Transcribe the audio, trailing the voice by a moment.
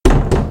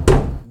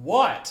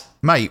What?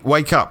 Mate,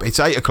 wake up. It's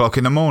 8 o'clock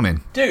in the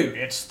morning. Dude,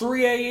 it's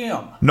 3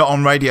 a.m. Not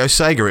on Radio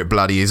Sega, it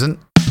bloody isn't.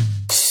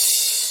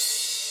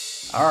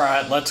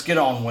 Alright, let's get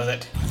on with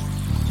it.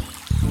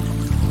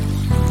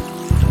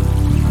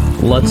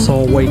 Let's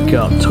all wake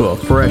up to a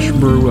fresh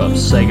brew of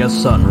Sega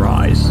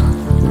Sunrise.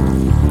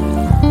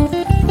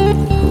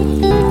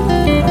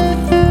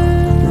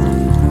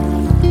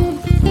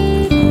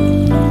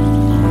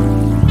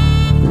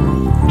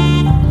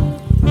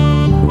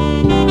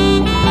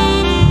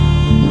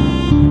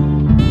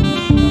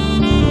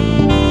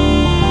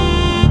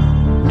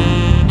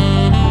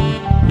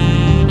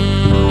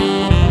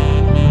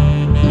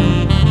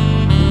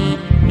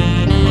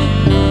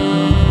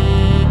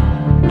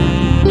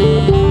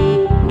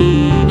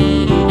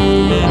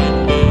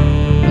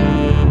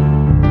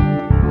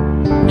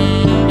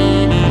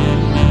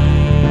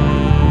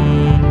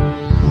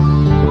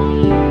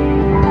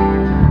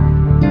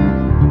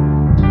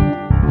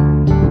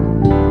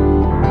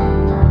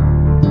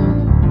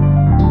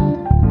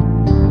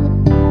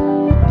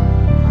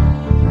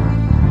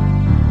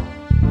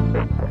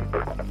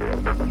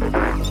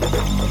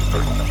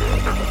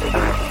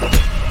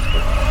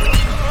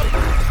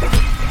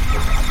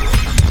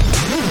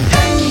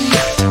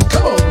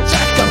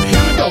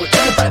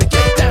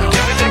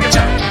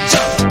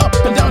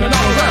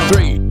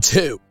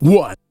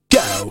 One,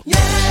 go! Yeah,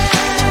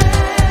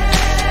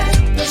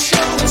 the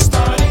show is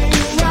starting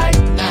right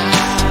now.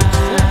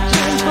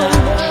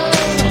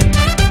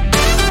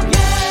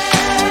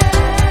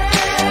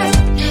 Yeah,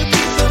 you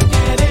people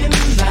get in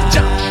line.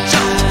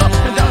 Jump, up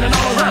and down and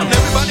all around.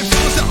 Everybody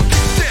feels up,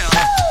 down.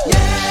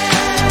 Yeah,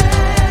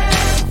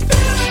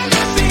 feeling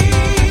the beat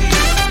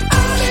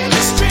out in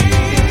the street.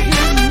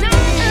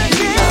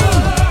 In your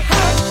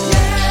heart,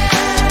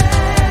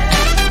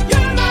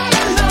 yeah, you're not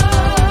alone.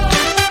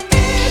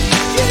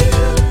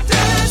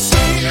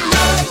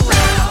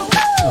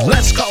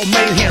 Let's go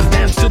mayhem,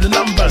 dance to the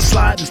number,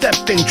 sliding,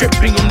 stepping,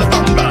 tripping in the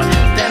bumper.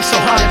 Dance so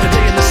hard every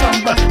day in the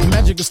summer.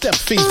 Magical step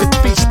feet, 50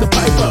 feet the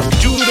piper.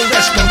 Julie the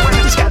wrestler, where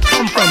did this cat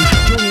come from?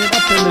 Junior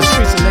up in the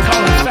streets and they call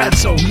him fat,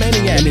 so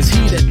many, and it's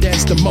he that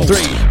danced the most. 3,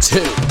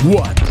 2,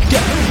 1, go!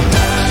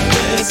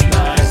 It's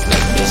nice,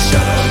 let me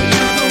show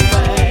you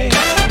the way.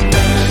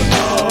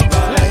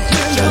 Alright,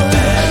 just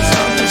dance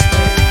on the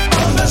stage,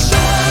 on the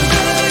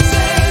shoulders,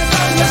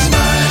 and your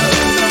smile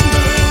in the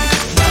moon.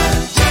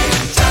 Magic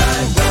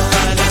time, we'll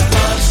find it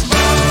once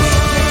more.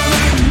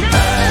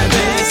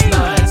 Paris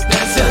nights,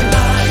 dancing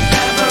like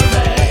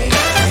cabaret.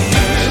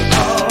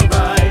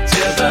 Alright,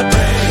 till the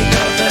break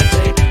of the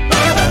day.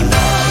 But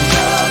along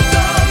your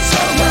dawn,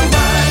 summer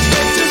wine,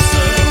 way too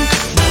soon.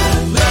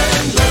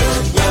 Moonlight blue,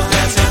 we'll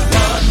dance it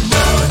one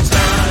more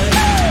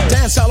time.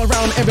 Dance all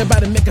around,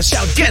 everybody make a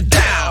shout, get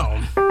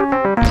down!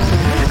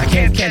 I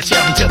can't catch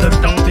up until the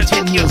dawn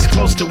continues.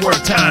 Close to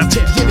work time.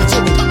 Give it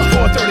to me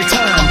 4:30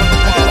 time.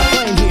 All I'm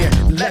playing here.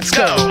 Let's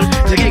go.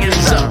 The gig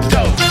is up.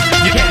 Go.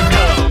 You can't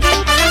go.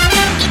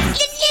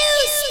 The new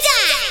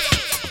style.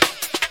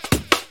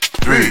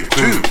 3,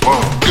 2,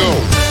 1, go!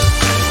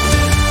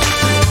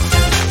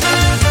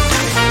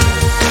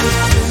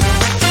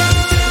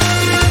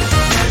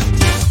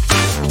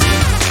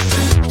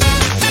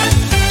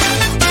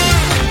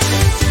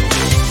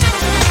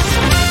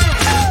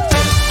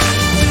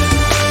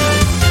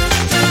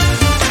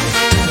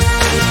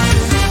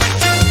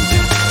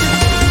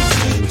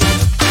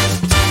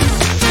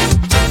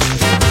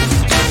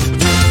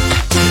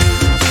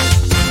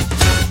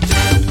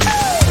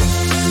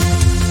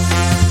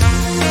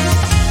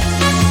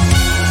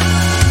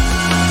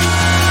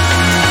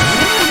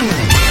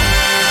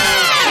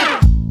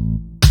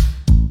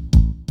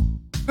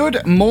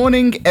 Good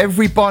morning,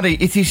 everybody.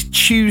 It is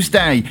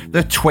Tuesday,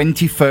 the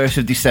 21st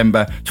of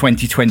December,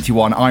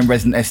 2021. I'm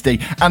Resident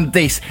SD, and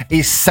this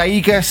is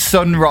Sega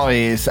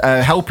Sunrise,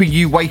 helping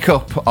you wake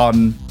up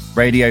on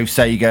Radio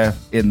Sega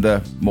in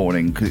the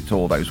morning, because it's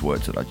all those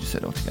words that I just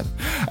said all together.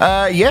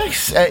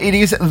 Yes, it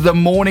is the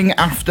morning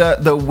after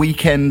the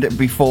weekend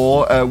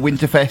before.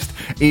 Winterfest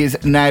is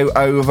now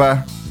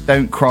over.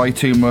 Don't cry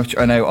too much.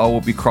 I know I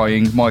will be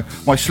crying.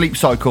 My sleep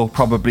cycle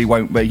probably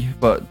won't be,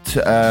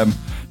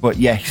 but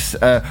yes,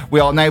 we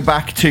are now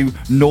back to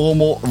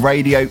normal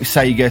Radio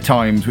Sega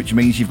times, which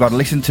means you've got to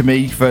listen to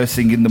me first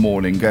thing in the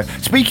morning.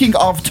 Speaking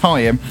of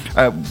time,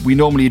 we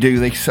normally do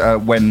this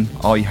when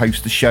I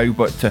host the show,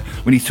 but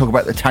we need to talk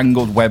about the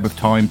tangled web of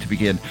time to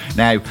begin.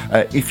 Now,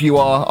 if you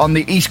are on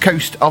the east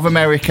coast of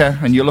America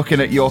and you're looking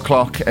at your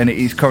clock and it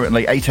is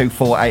currently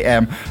 8:04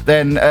 a.m,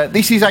 then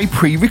this is a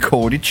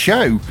pre-recorded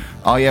show.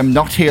 I am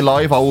not here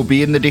live. I will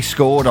be in the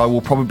Discord. I will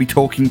probably be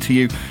talking to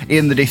you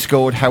in the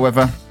Discord.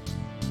 However,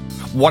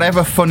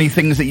 whatever funny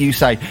things that you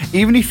say,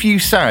 even if you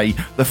say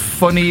the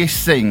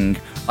funniest thing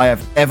I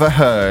have ever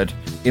heard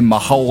in my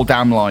whole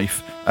damn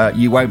life,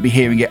 you won't be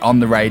hearing it on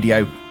the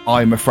radio,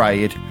 I'm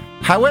afraid.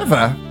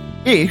 However,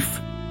 if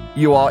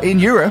you are in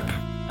Europe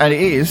and it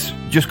is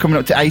just coming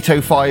up to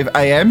 8:05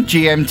 a.m.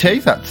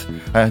 GMT. That's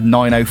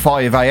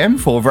 9:05 a.m.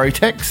 for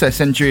Veritex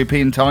Central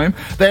European time.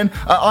 Then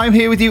I'm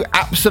here with you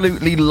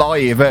absolutely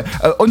live.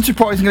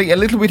 Unsurprisingly, a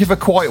little bit of a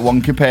quiet one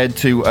compared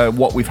to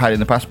what we've had in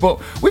the past, but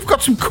we've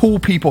got some cool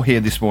people here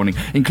this morning,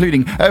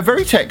 including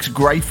Veritex,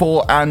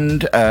 Greyfall,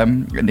 and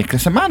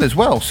Nicholas Aman as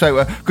well.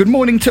 So good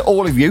morning to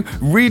all of you.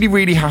 Really,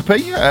 really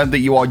happy that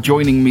you are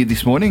joining me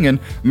this morning, and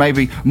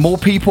maybe more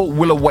people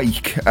will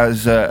awake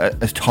as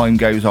time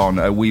goes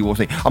on. We will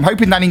see. I'm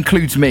hoping that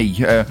includes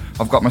me.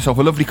 I've got myself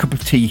a lovely cup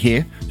of tea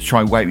here to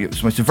try and wake me up.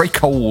 It's a very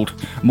cold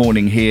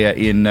morning here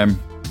in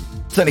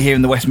certainly here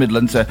in the West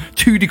Midlands.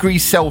 2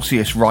 degrees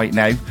Celsius right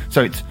now,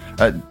 so it's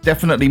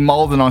definitely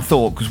milder than I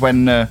thought, because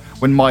when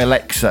my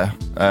Alexa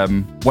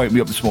woke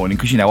me up this morning,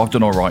 because I've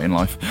done all right in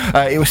life,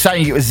 it was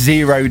saying it was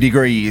 0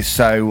 degrees,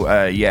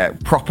 so yeah,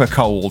 proper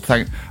cold.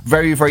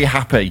 Very, very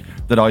happy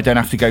that I don't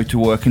have to go to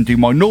work and do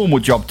my normal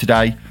job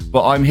today,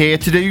 but I'm here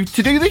to do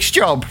this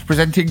job,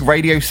 presenting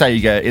Radio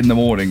Sega in the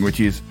morning, which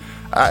is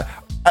a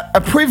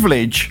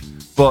privilege,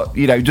 but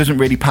doesn't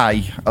really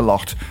pay a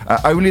lot.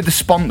 Only the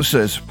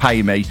sponsors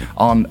pay me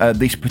on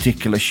this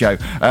particular show,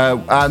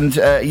 as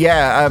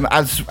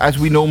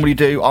we normally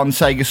do on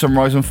Sega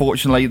Sunrise.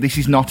 Unfortunately, this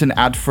is not an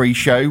ad-free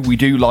show. We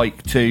do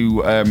like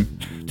to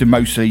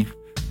mostly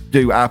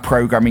do our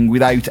programming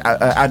without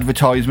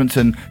advertisements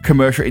and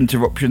commercial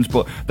interruptions,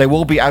 but there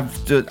will be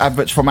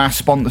adverts from our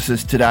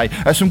sponsors today.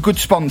 Some good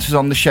sponsors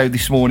on the show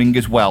this morning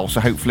as well, so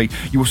hopefully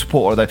you will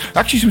support all of those.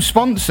 Actually, some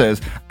sponsors,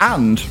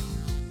 and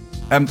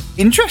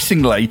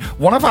interestingly,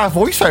 one of our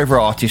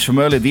voiceover artists from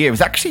earlier the year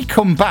has actually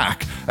come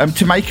back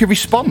to make a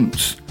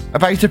response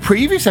about a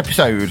previous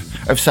episode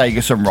of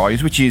Sega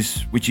Sunrise, which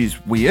is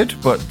weird,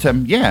 but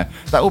yeah,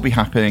 that will be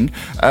happening.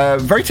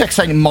 Veritex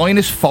saying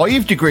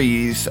 -5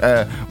 degrees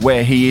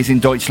where he is in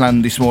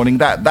Deutschland this morning.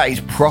 That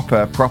is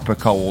proper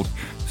cold.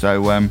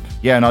 So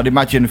yeah, and I'd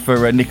imagine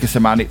for Nicholas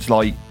Aman it's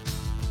like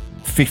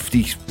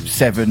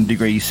 57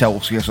 degrees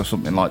Celsius or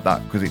something like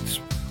that, because it's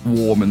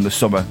warm in the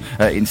summer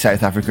in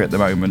South Africa at the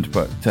moment.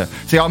 But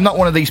see, I'm not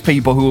one of these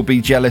people who will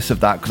be jealous of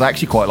that, because I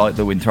actually quite like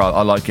the winter.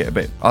 I like it a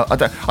bit.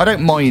 I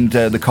don't mind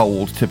the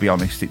cold, to be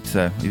honest.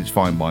 It's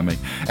fine by me.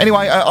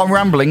 Anyway, I'm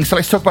rambling, so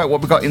let's talk about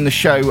what we got in the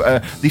show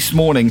this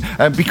morning.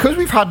 Because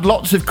we've had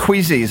lots of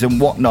quizzes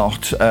and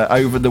whatnot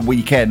over the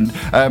weekend,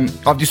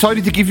 I've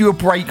decided to give you a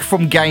break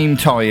from game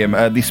time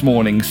this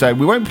morning. So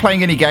we won't be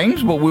playing any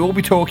games, but we will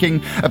be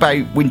talking about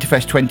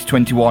Winterfest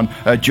 2021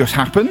 just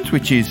happened,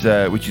 which is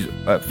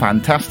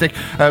fantastic.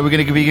 We're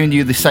going to be giving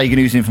you the Sega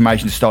news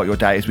information to start your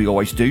day, as we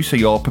always do, so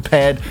you're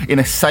prepared in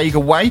a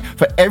Sega way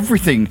for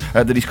everything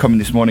that is coming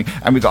this morning.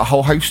 And we've got a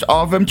whole host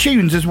of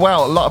tunes as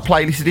well. A lot of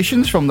playlist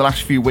editions from the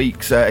last few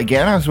weeks,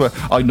 again, as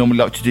I normally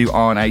like to do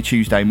on a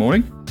Tuesday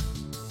morning.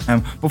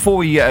 Before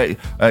we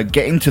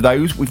get into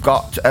those, we've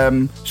got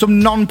some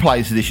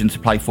non-players editions to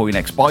play for you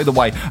next. By the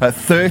way,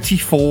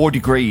 34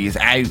 degrees.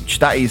 Ouch!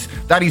 That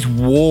is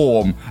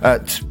warm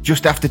at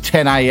just after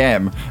 10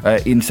 a.m.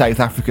 In South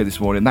Africa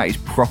this morning. That is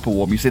proper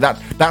warm. You see,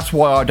 that's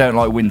why I don't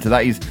like winter.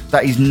 That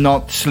is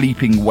not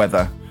sleeping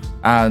weather,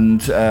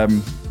 and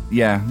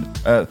yeah,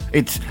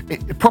 it's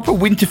proper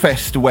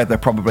Winterfest weather,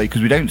 probably,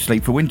 because we don't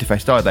sleep for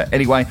Winterfest either.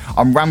 Anyway,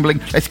 I'm rambling.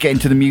 Let's get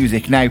into the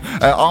music now.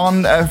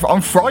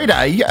 On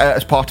Friday,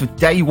 as part of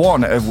day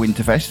one of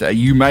Winterfest,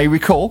 you may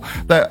recall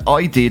that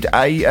I did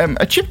a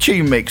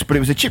chiptune mix, but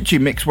it was a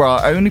chiptune mix where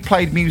I only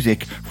played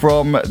music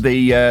from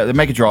the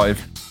Mega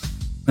Drive,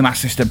 the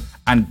Master System,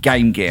 and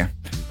Game Gear.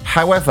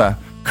 However,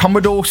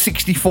 Commodore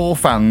 64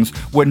 fans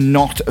were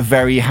not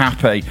very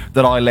happy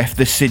that I left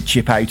the SID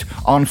chip out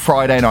on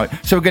Friday night.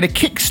 So we're going to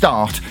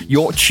kickstart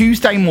your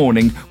Tuesday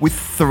morning with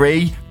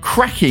 3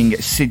 cracking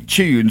SID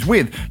tunes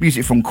with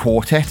music from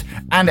Quartet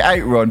and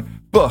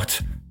Outrun.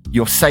 But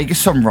your Sega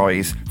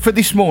Sunrise for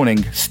this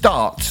morning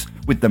starts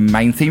with the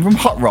main theme from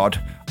Hot Rod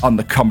on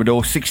the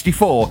Commodore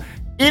 64.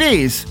 It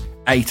is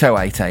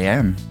 8:08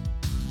 a.m.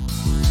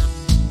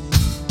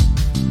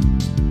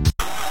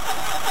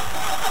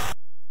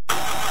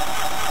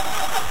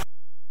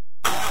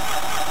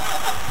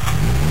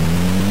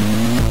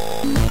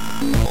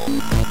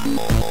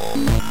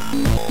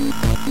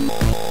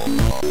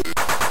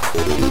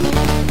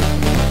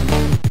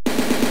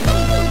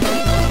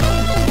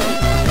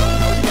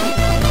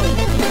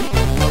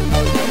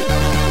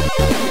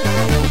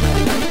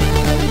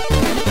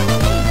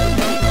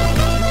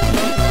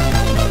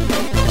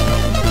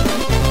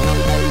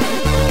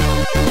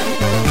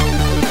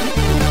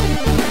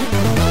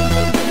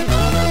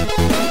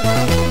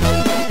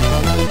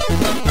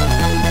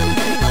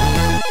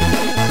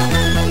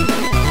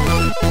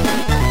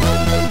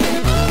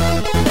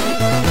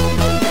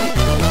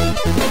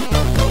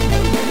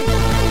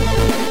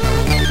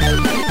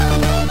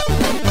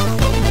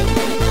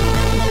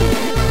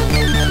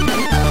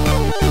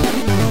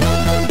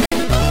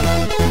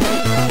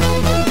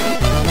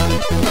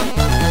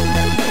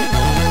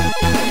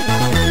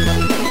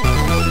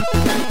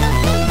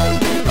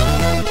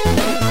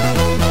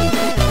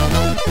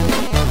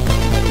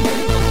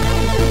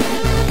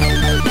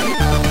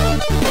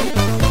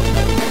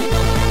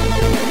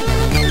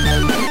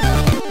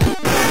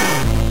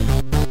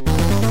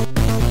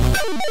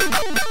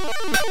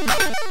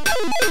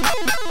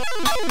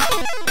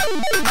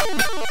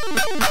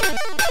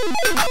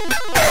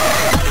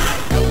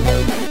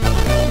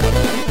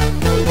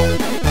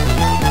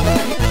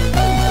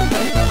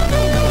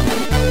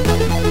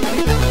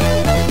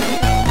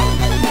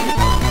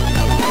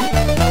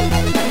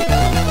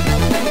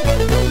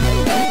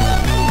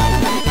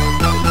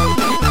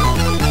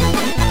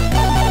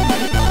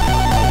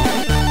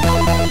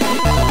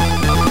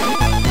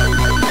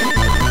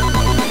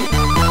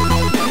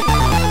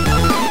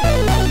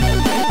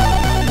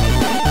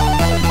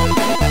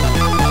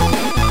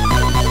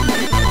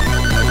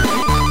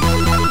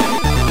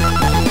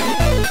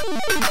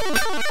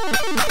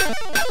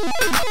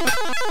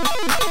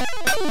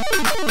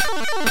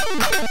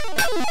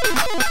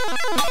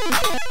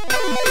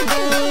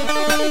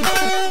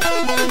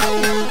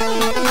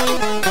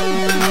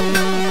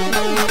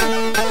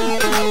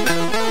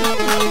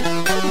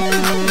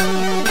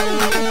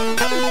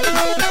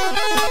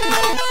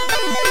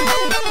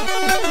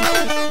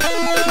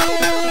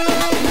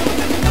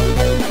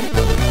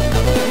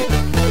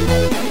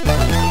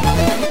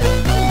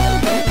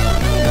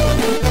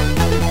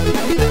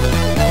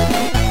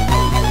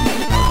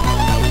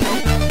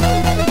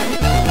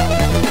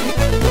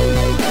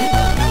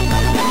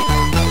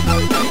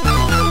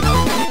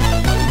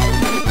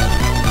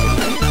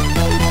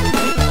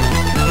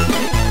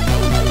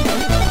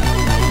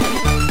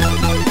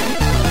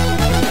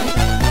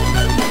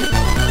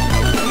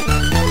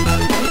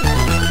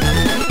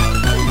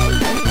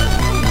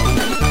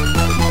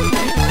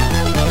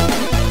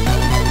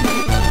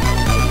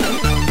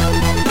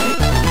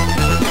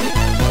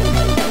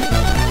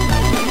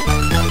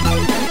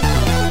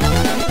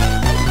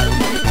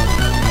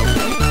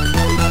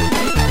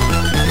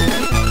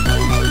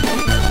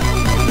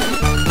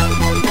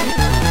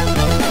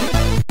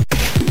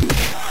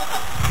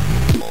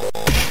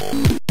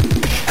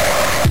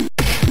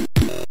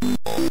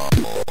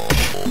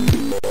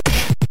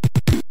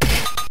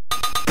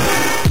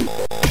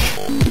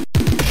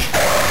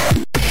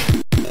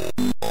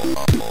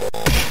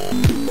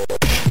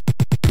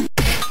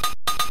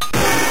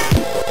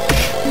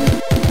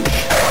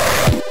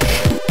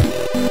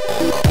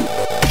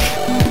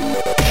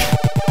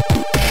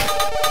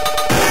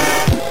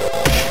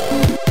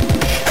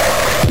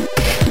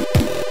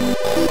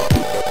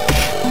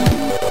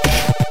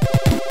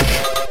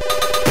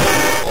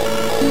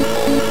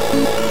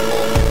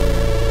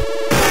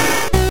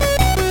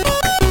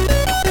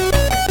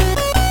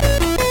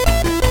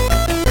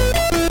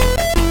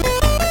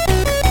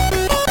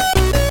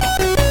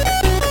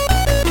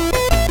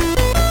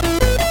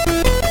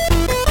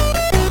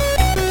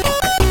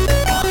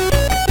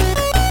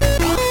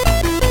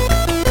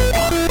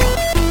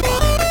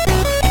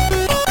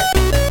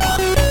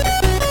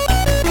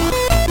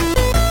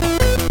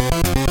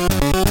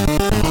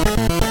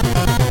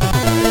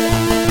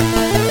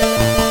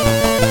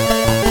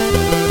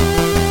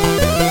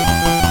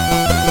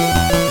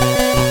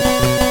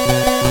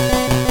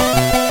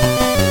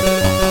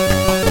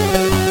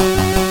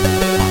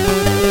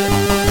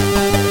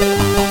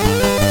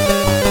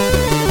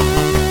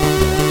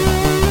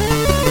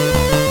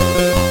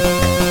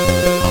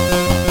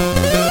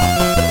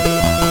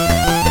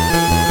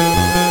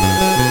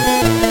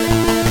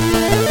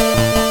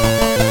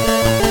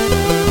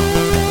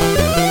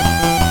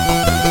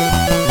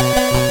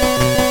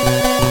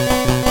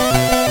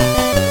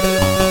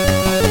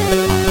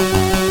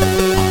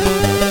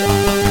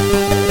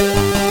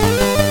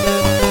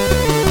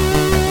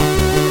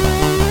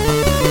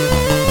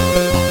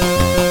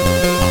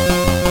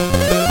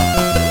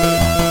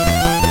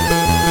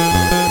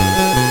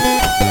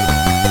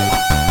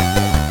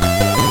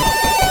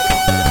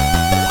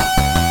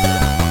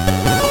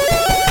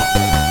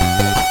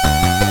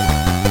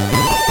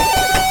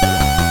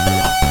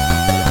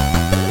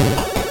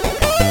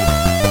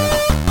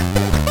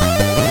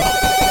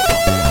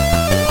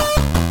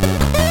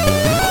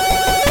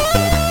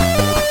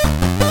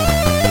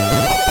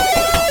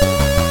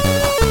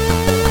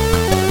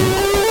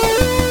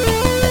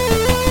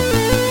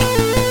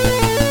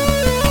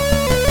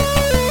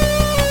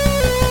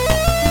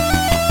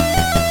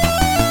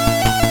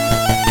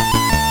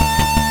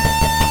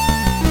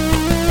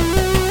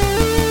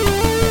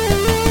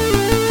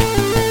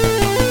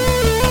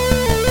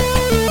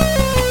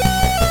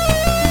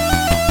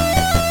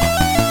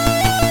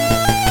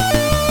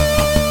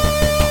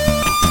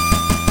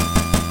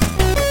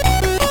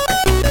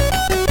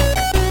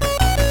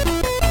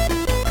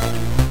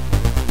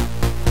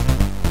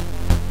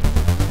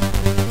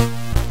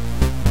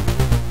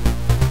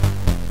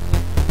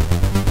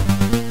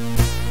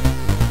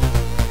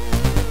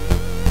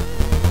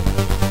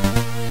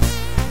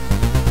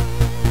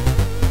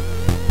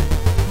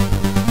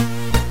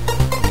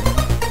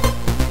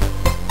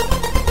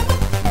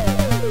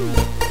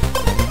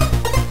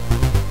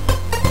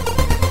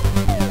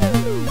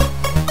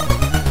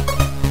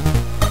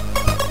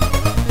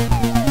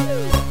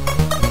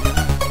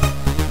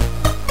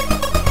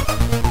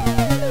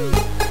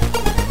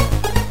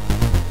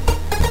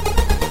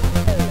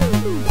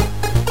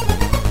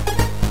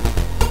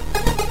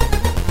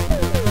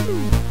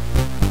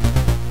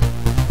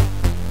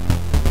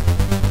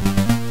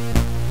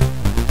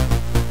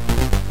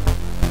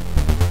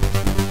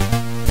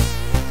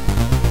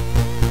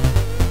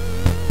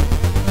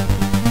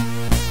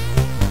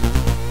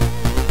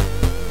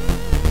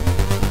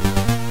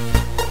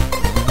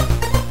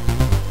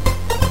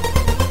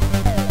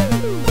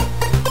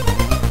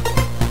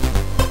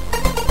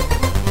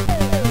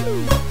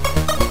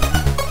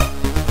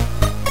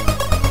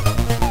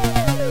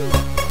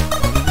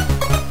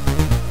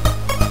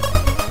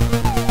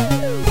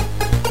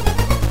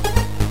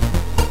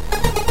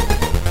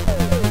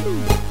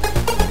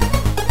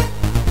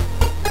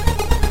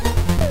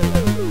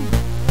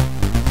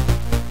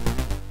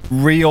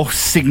 real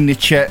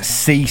signature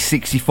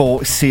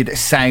C64 SID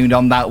sound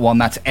on that one.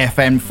 That's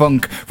FM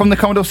Funk from the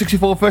Commodore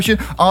 64 version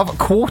of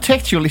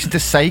Quartet. You'll listen to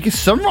Sega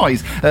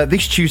Sunrise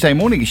this Tuesday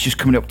morning. It's just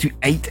coming up to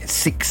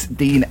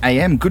 8:16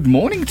 a.m. Good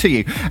morning to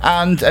you.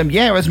 And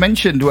as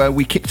mentioned,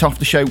 we kicked off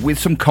the show with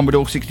some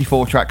Commodore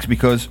 64 tracks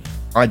because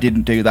I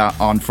didn't do that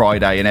on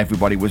Friday and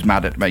everybody was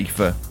mad at me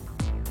for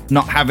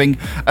not having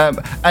a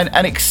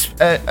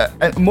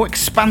more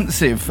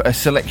expansive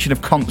selection of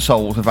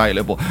consoles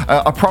available.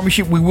 I promise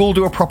you we will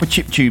do a proper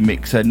chiptune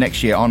mix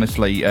next year.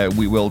 Honestly,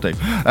 we will do.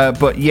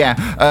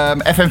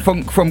 FM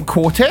Funk from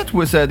Quartet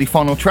was the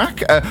final track.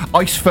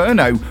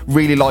 Iceferno,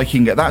 really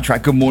liking that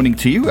track. Good morning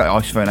to you,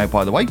 Iceferno,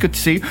 by the way. Good to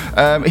see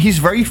you. His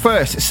very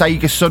first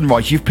Sega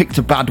Sunrise. You've picked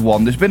a bad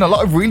one. There's been a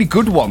lot of really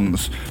good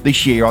ones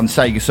this year on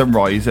Sega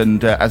Sunrise,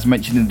 and as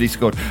mentioned in the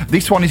Discord,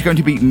 this one is going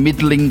to be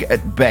middling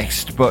at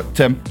best, but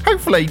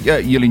hopefully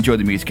you'll enjoy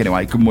the music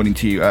anyway. Good morning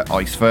to you,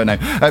 Iceferno.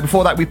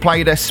 Before that, we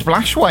played a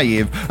Splash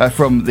Wave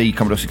from the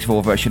Commodore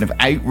 64 version of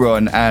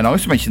Outrun, and I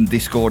also mentioned in the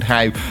Discord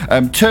how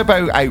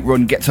Turbo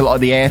Outrun gets a lot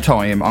of the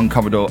airtime on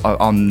Commodore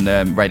on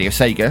Radio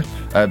Sega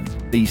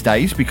these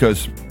days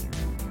because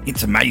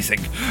it's amazing.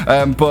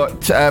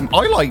 But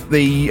I like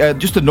the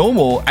just the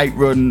normal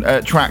Outrun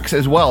tracks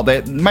as well.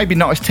 They're maybe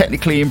not as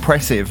technically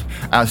impressive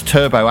as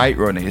Turbo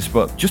Outrun is,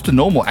 but just the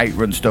normal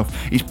Outrun stuff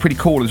is pretty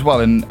cool as well.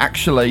 And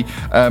actually,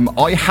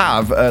 I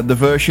have the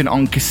version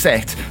on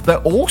cassette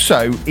that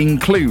also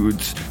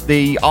includes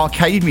the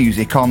arcade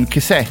music on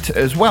cassette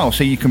as well.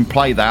 So you can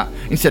play that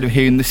instead of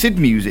hearing the SID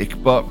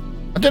music. But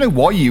I don't know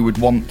why you would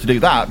want to do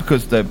that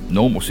because the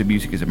normal SID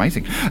music is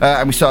amazing.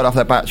 And we started off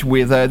that batch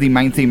with the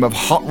main theme of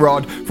Hot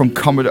Rod from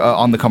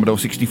on the Commodore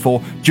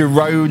 64.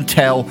 Jerome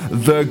Tell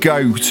the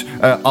Goat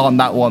on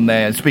that one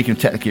there. Speaking of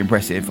technically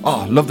impressive,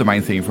 love the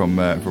main theme from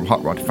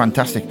Hot Rod.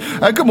 Fantastic.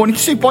 Good morning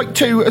to Superbike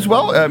 2 as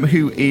well,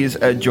 who is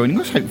joining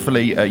us.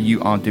 Hopefully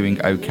you are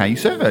doing okay,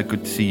 sir.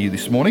 Good to see you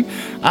this morning.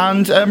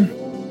 And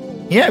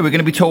we're going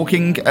to be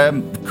talking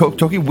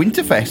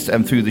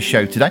Winterfest through the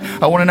show today.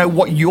 I want to know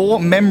what your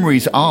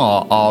memories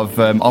are of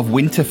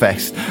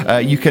Winterfest.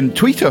 You can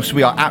tweet us.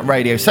 We are at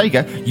Radio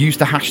Sega. Use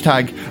the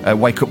hashtag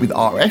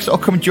WakeUpWithRS, or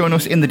come and join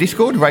us in the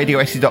Discord,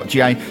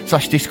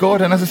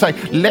 radiose.ga/Discord. And as I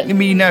say, let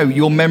me know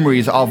your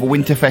memories of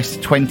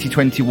Winterfest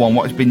 2021.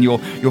 What has been your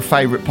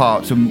favourite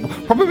parts? And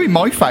probably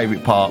my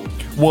favourite part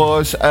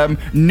was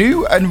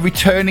new and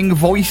returning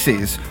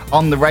voices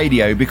on the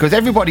radio, because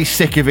everybody's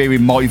sick of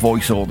hearing my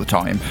voice all the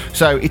time.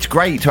 So it's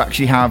great to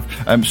actually have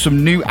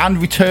some new and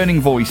returning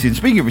voices.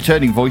 Speaking of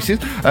returning voices,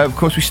 of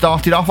course, we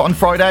started off on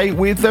Friday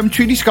with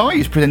Trudy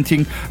Skies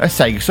presenting a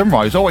Sega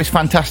Sunrise. Always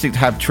fantastic to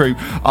have True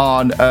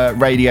on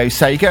Radio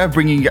Sega,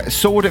 bringing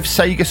sort of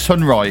Sega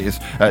Sunrise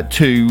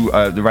to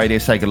the Radio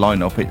Sega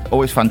lineup. It's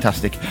always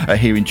fantastic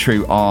hearing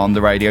True on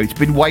the radio. It's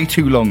been way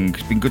too long.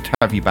 It's been good to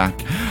have you back.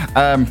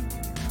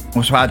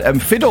 Also had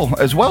Fiddle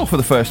as well for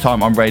the first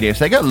time on Radio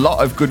Sega. A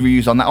lot of good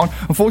reviews on that one.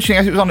 Unfortunately,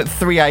 as it was on at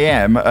 3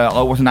 a.m,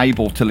 I wasn't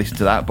able to listen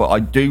to that, but I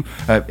do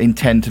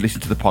intend to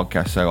listen to the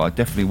podcast, so I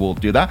definitely will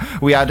do that.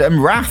 We had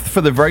Wrath for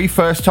the very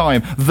first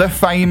time, the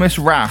famous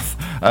Wrath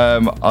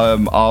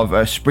of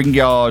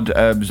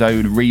Springyard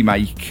Zone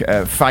remake,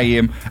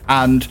 Fame,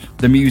 and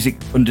the music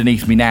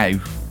underneath me now,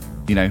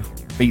 you know,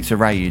 Beats of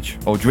Rage,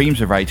 or Dreams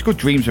of Rage. It's called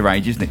Dreams of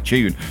Rage, isn't it?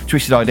 Tune.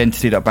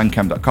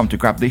 TwistedIdentity.bandcamp.com to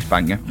grab this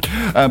banger.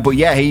 But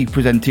yeah, he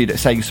presented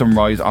Sega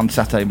Sunrise on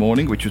Saturday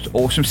morning, which was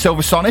awesome.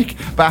 Silver Sonic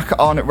back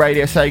on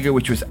Radio Sega,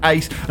 which was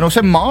ace. And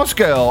also Mars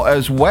Girl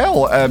as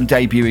well,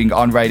 debuting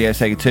on Radio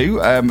Sega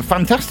 2.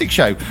 Fantastic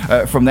show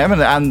from them.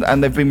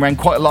 And they've been around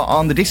quite a lot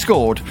on the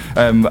Discord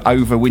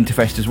over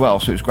Winterfest as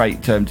well. So it was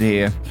great to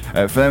hear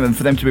for them. And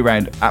for them to be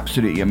around,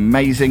 absolutely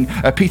amazing.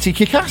 PT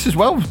Kickass as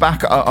well was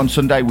back on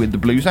Sunday with the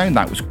Blue Zone.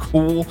 That was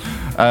cool.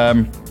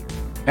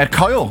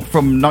 Kyle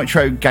from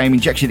Nitro Game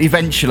Injection.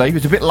 Eventually, it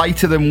was a bit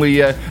later than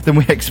we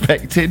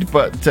expected,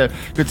 but good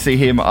to see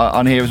him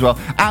on here as well.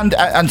 And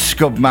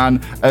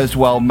Scubman as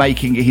well,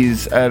 making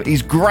his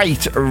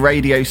great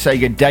Radio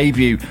Sega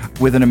debut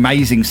with an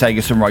amazing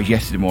Sega Sunrise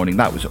yesterday morning.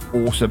 That was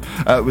awesome.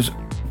 It was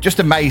just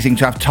amazing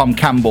to have Tom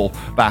Campbell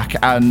back,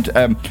 and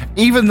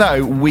even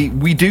though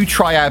we do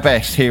try our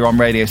best here on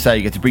Radio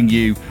Sega to bring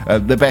you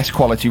the best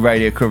quality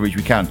radio coverage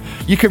we can,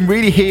 you can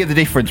really hear the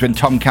difference when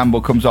Tom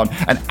Campbell comes on,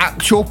 an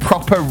actual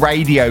proper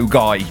radio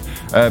guy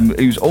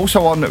who's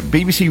also on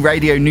BBC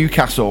Radio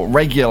Newcastle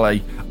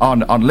regularly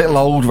on little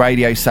old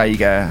Radio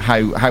Sega.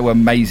 How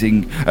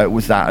amazing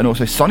was that? And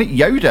also Sonic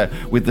Yoda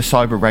with the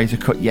Cyber Razor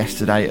cut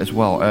yesterday as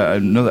well.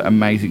 Another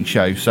amazing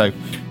show. So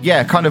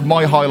yeah, kind of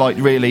my highlight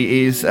really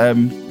is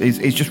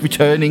just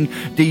returning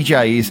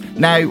DJs.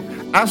 Now,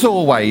 as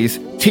always,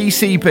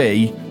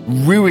 TCB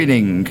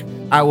ruining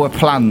our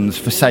plans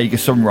for Sega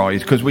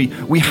Sunrise, because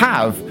we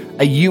have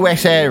a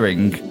US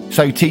airing,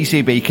 so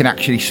TCB can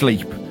actually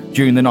sleep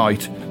during the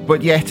night.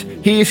 But yet,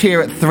 he is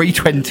here at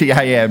 3:20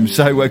 a.m.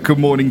 So good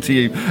morning to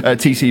you,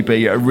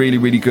 TCB. Really,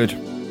 really good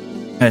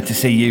to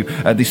see you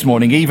this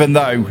morning, even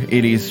though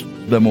it is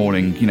the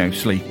morning. You know,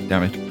 sleep,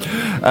 damn it.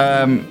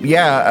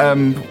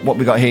 What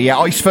we got here? Yeah,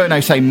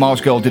 Iceferno saying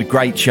Mars Girl did a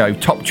great show.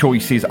 Top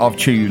choices of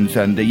tunes,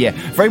 and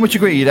very much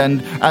agreed.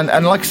 And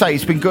like I say,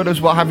 it's been good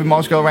as well having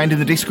Mars Girl around in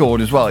the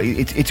Discord as well.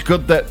 It's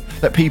good that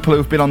people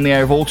who've been on the air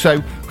have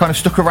also kind of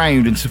stuck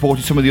around and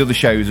supported some of the other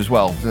shows as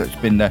well. It's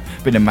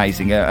been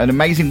amazing. An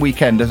amazing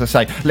weekend, as I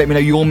say. Let me know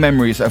your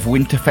memories of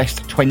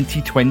Winterfest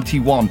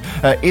 2021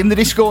 in the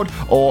Discord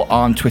or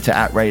on Twitter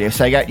at Radio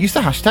Sega. Use the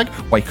hashtag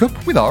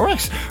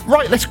WakeUpWithRS.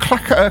 Right, let's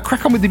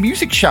crack on with the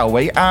music, shall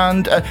we?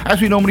 And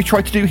as we normally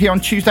try to do here on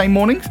Tuesday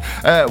mornings,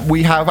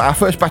 we have our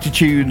first batch of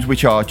tunes,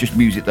 which are just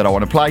music that I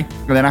want to play.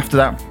 And then after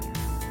that,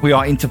 we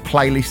are into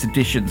playlist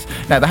editions.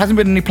 Now, there hasn't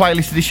been any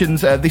playlist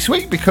editions this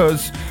week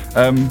because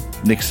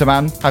Nick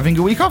Saman having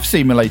a week off,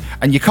 seemingly.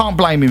 And you can't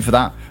blame him for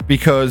that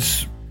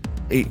because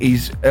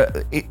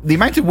the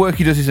amount of work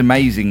he does is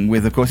amazing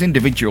with, of course,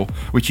 Individual,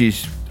 which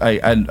is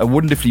a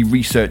wonderfully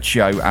researched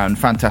show and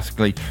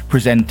fantastically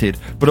presented,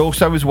 but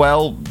also as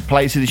well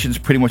playlist editions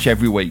pretty much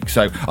every week.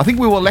 So I think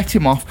we will let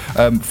him off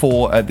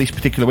for this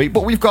particular week,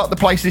 but we've got the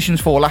playlist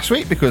editions for last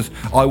week because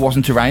I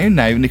wasn't around.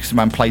 Now Nick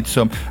Saman played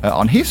some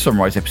on his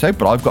Sunrise episode,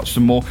 but I've got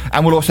some more,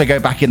 and we'll also go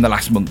back in the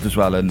last month as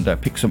well and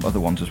pick some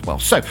other ones as well.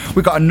 So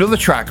we've got another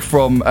track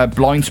from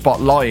Blind Spot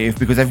Live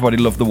because everybody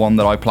loved the one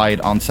that I played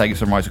on Sega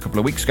Sunrise a couple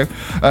of weeks ago.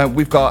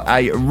 We've got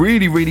a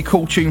really, really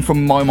cool tune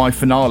from My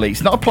Finale.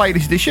 It's not a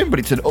playlist edition, but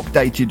it's an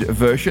updated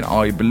version,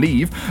 I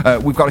believe.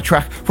 We've got a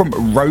track from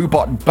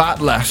Robot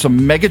Battler,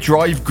 some Mega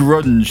Drive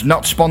grunge,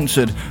 not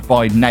sponsored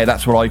by, now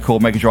that's what I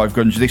call Mega Drive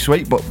grunge this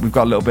week, but we've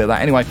got a little bit of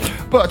that anyway.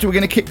 But we're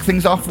going to kick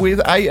things off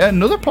with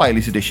another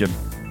playlist edition.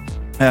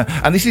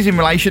 And this is in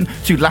relation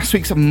to last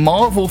week's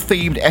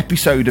Marvel-themed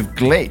episode of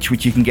Glitch,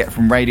 which you can get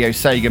from Radio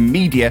Sega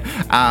Media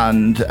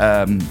and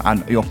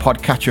your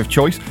podcatcher of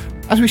choice.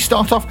 As we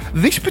start off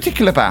this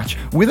particular batch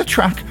with a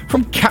track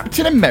from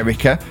Captain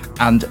America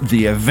and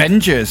the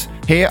Avengers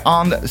here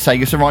on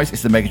Sega Sunrise.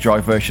 It's the Mega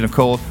Drive version, of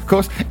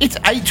course. It's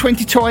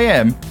 8:22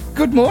 AM.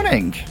 Good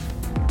morning.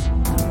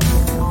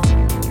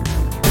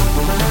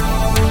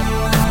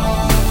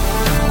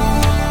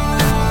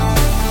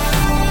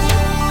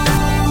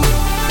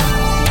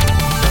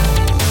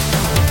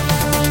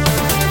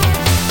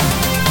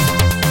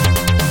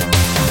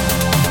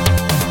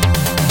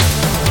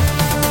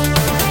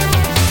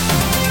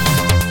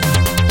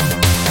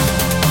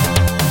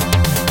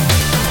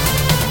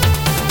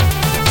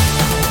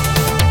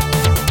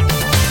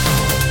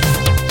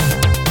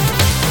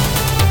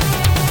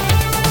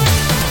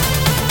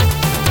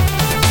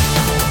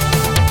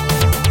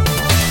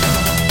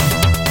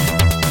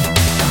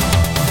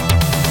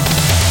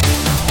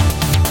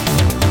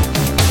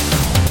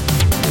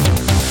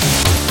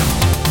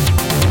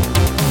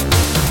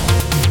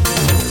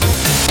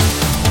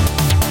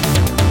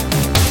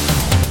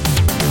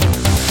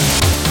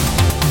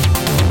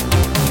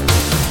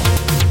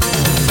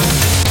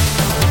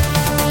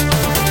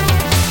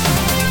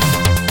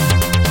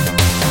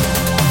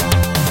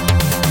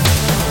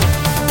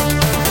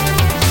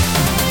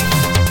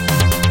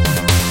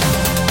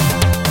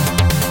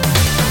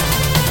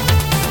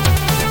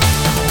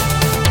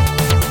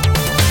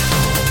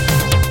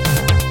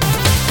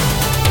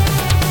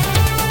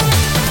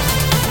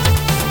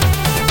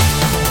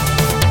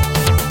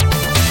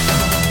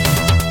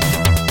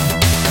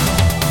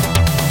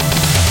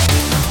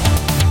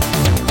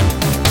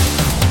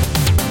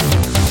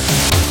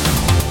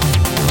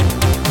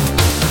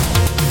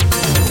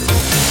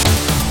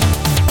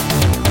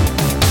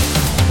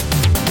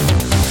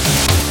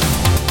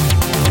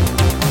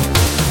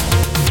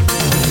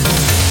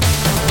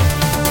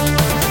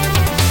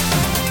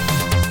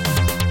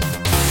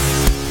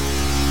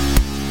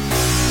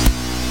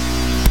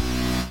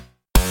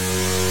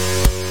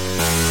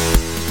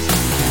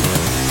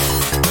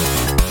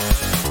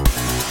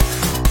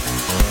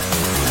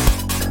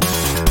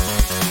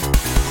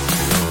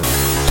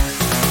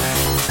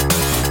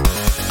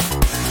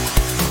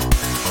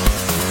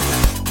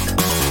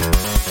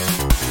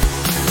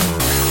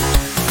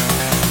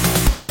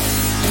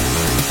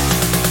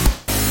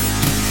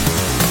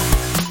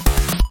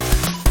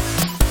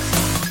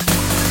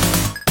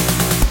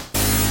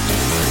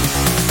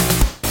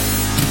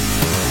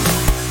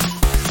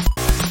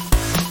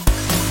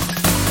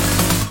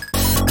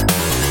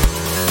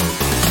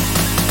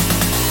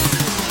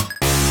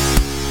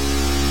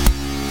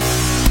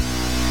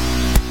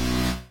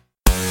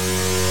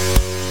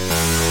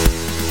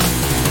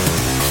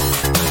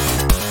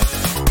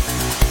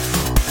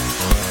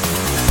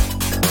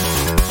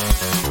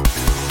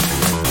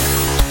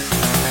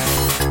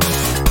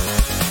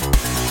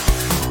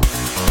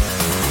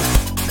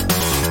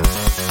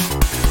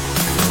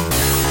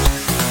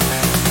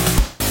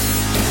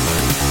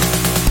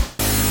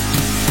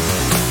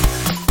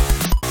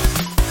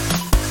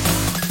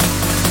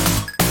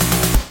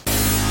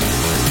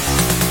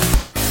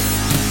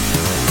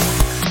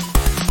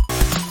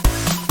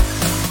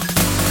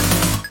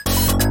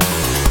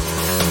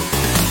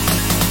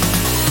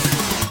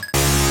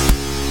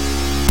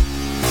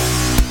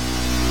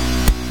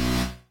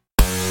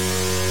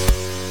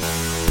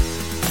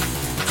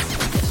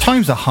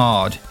 Times are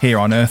hard here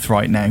on Earth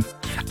right now,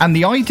 and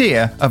the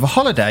idea of a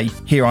holiday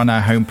here on our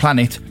home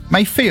planet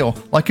may feel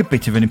like a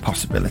bit of an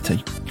impossibility.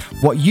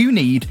 What you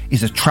need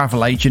is a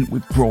travel agent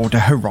with broader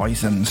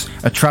horizons,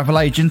 a travel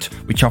agent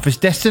which offers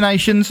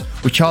destinations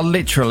which are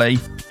literally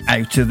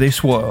out of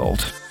this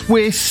world.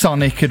 We're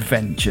Sonic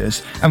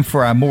Adventures, and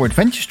for our more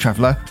adventurous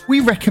traveller,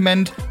 we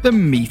recommend the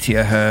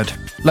Meteor Herd.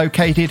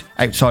 Located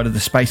outside of the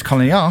Space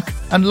Colony Ark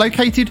and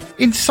located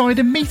inside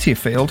a meteor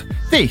field,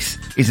 this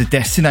is a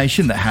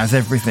destination that has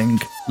everything.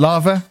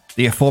 Lava,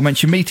 the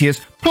aforementioned meteors,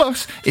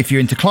 plus, if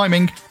you're into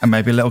climbing and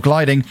maybe a little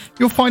gliding,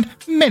 you'll find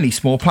many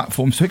small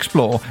platforms to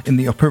explore in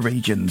the upper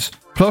regions.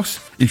 Plus,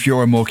 if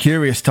you're a more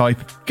curious type,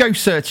 go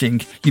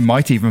searching, you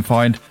might even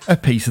find a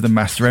piece of the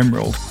Master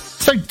Emerald.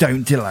 So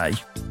don't delay.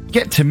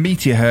 Get to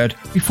Meteor Herd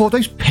before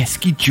those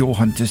pesky jaw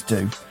hunters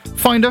do.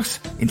 Find us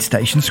in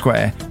Station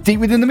Square, deep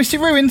within the Mystic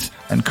Ruins,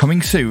 and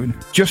coming soon,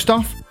 just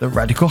off the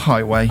Radical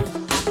Highway.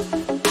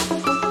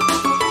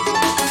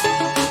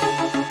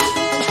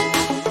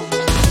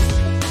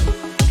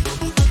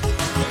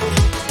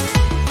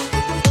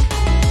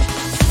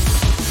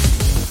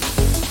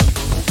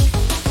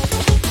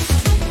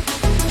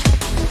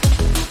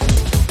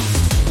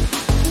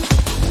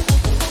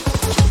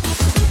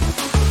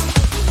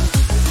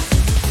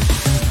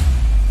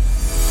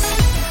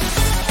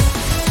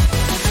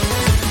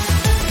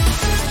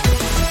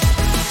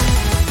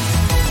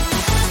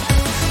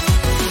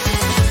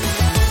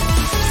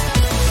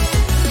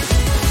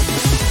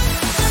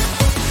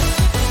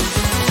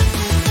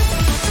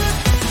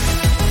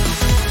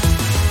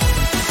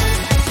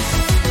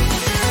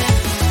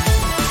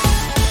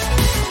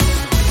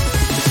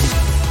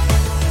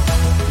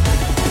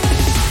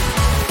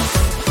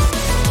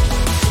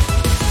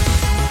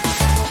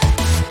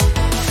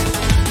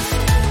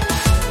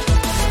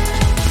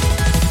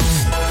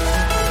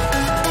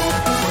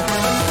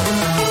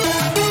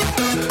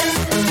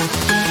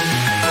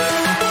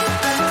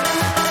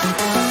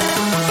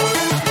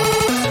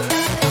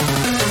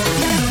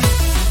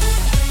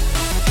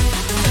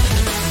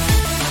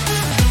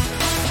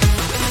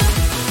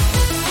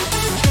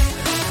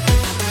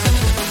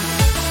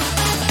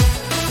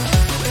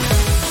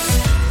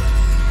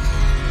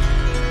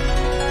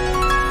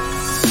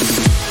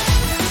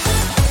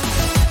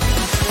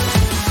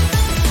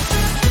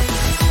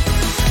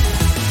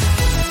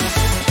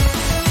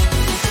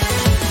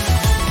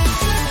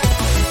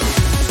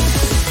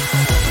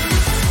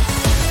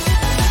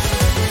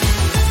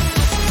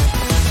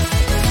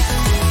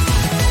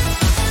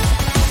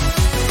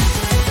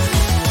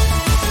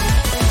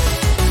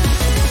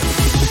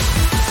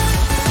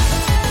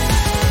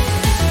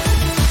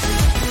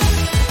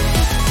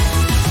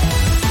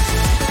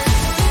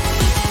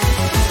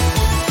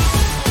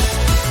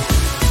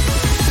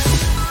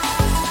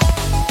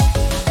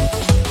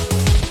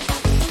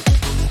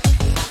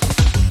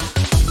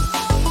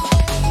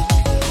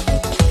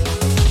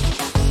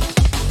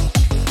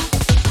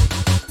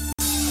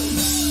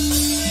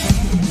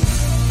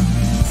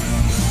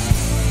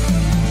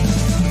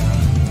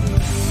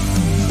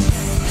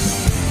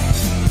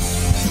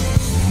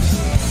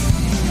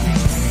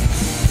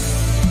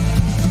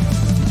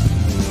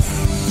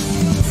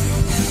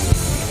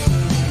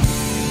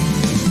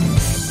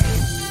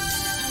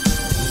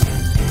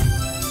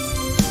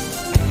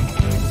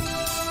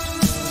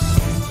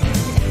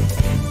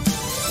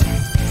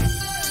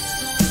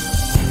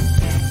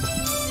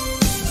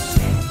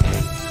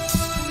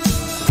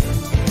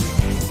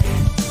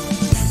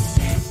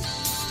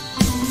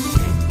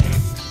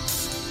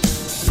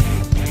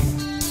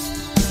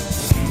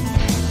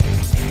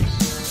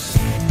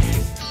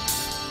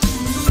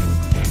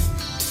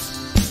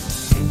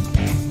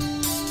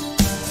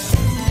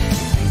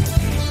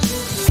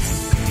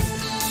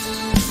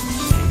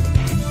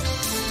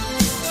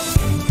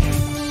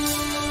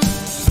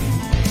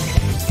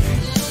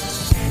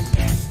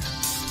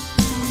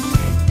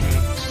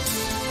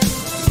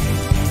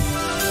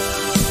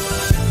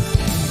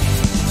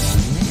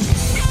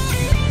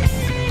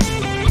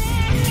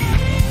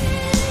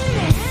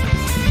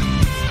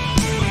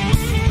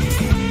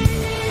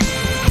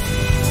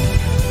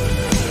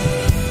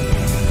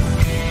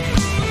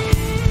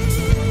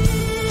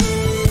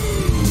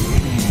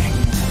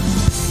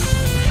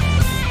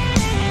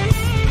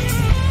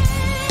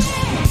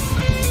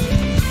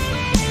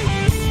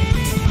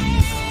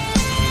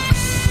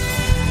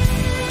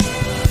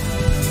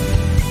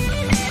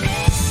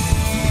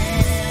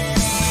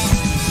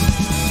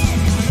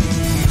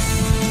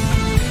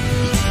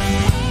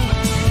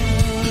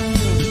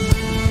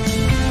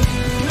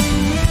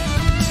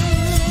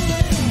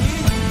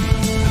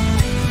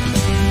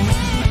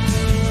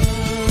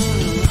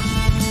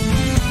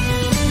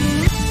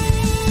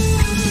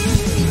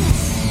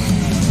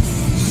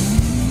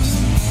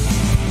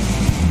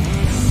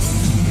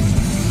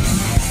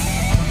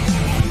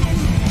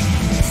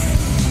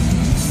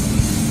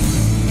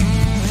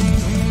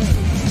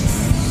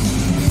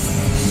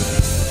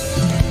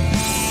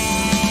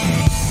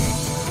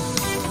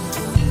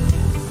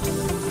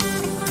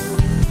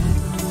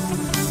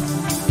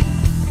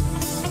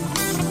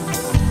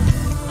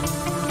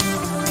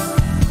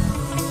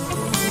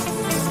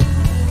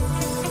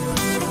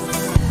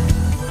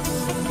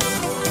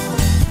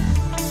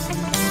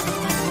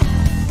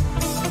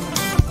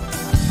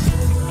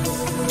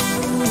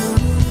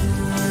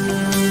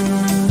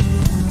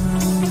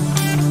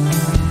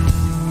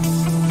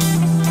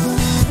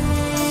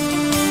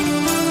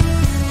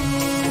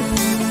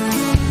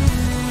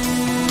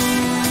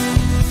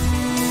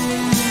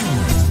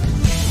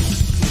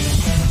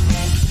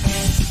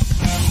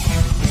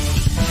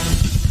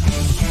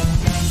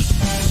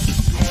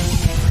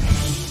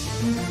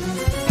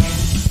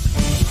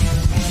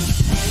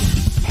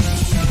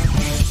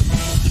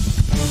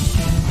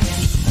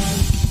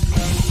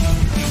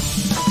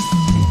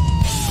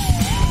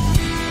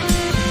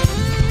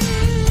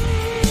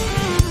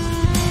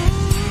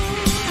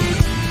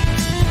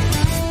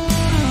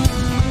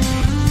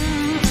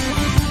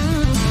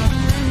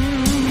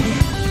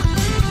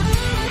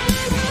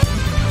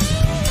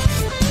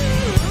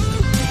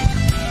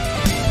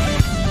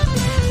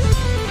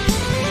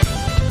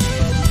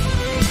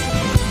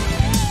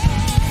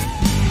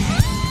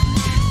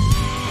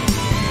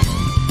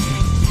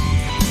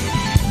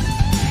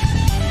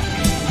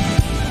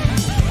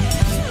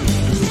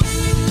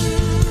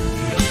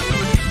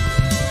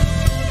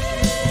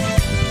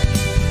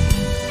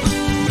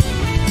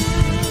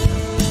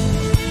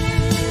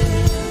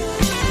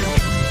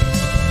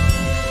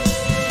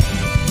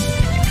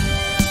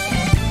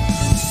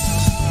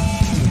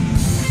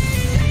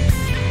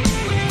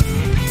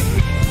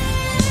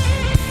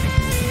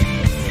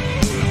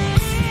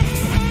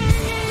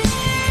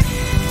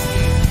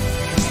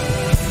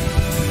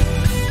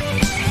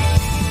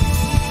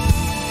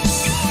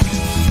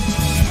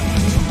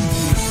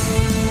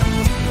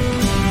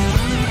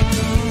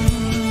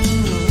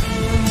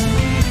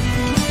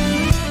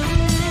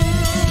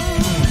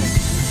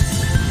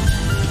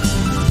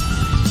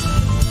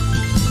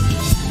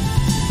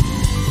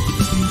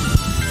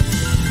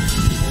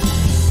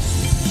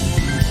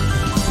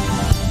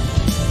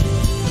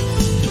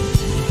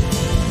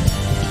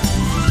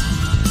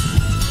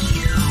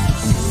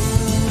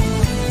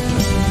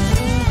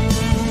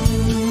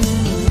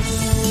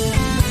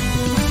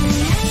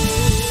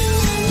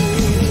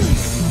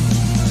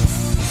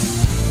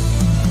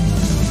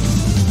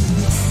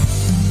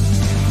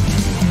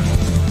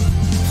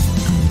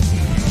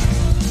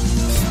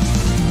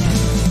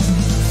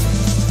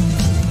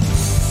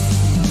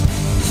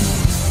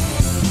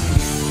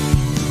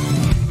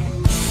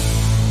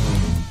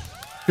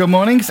 Good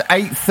morning, it's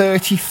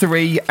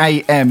 8:33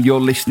 a.m.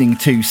 You're listening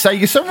to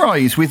Sega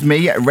Sunrise with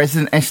me,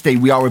 Resident SD.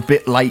 We are a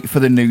bit late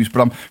for the news,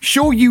 but I'm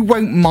sure you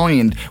won't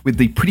mind with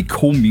the pretty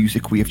cool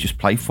music we have just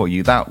played for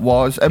you. That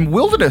was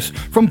Wilderness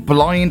from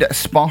Blind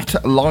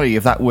Spot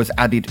Live. That was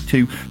added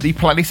to the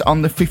playlist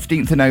on the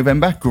 15th of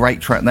November.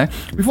 Great track there.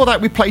 Before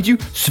that, we played you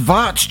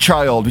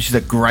Schwarzschild, which is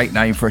a great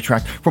name for a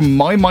track, from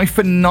My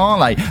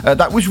Finale.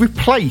 That was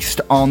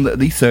replaced on the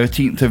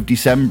 13th of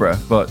December,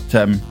 but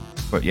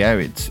yeah,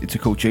 it's a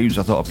cool tune,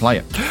 so I thought I'd play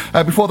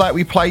it. Before that,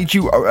 we played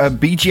you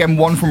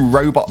BGM1 from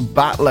Robot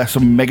Battler,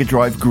 some Mega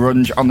Drive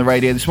grunge on the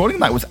radio this morning.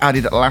 That was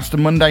added last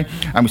Monday.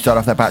 And we start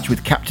off that batch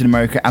with Captain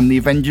America and the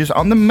Avengers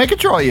on the Mega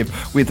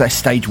Drive with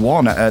Stage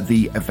 1,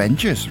 the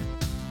Avengers.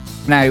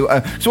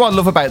 Now, so what I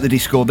love about the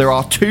Discord, there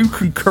are two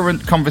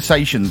concurrent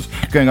conversations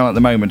going on at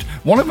the moment.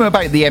 One of them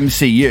about the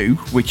MCU,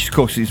 which of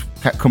course is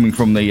coming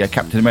from the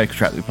Captain America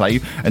track that we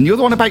play, and the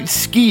other one about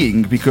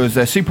skiing, because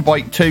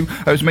Superbike 2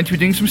 was meant to be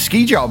doing some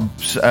ski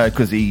jobs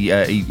because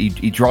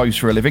he drives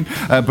for a living,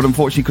 but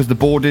unfortunately because the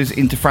borders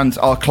into France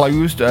are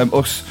closed,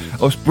 us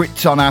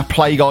Brits on our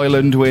plague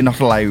island, we're not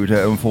allowed,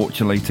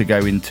 unfortunately, to go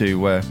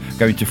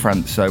into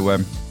France. So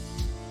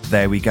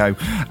there we go.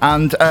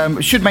 And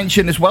should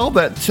mention as well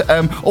that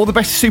All the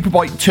Best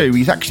Superbike 2,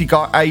 he's actually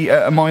got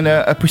a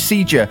minor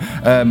procedure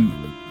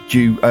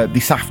due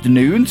this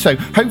afternoon, so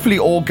hopefully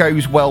all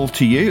goes well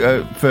to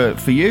you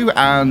for you,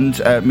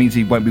 and means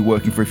he won't be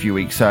working for a few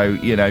weeks. So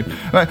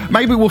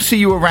maybe we'll see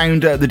you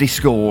around the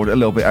Discord a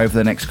little bit over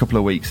the next couple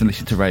of weeks and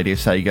listen to Radio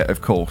Sega,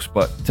 of course.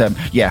 But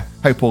yeah,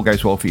 hope all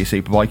goes well for your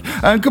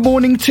Superbike. Good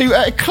morning to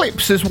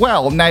Eclipse as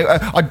well. Now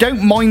I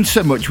don't mind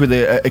so much with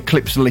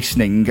Eclipse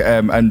listening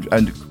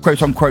and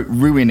quote unquote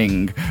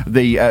ruining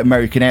the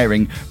American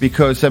airing,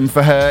 because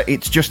for her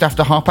it's just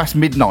after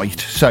midnight,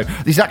 so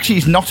this actually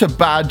is not a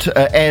bad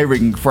airing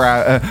for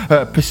our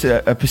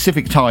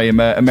Pacific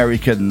time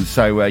Americans.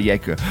 So yeah,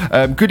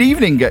 good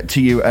evening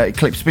to you,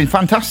 Eclipse. It's been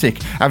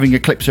fantastic having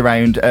Eclipse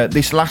around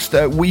this last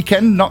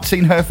weekend. Not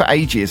seen her for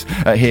ages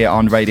here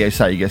on Radio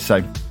Sega,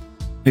 so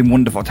been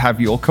wonderful to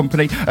have your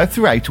company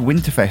throughout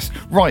Winterfest.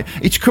 Right,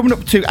 it's coming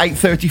up to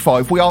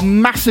 8:35. We are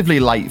massively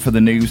late for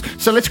the news,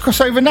 so let's cross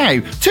over now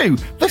to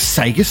the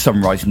Sega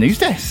Sunrise News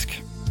Desk.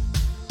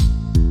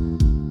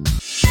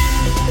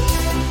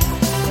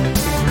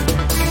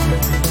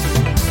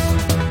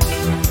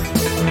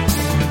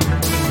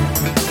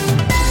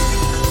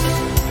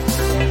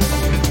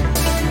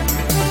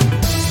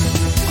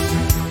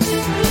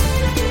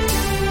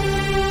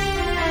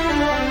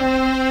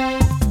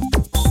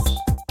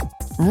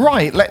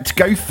 Right, let's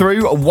go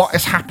through what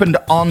has happened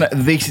on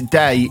this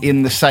day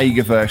in the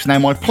Segaverse. Now,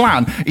 my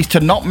plan is to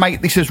not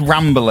make this as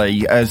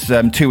rambly as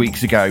 2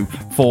 weeks ago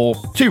for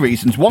two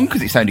reasons. One,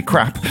 because it sounded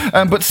crap,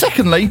 but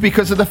secondly,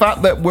 because of the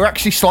fact that we're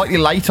actually slightly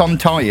late on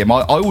time.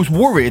 I was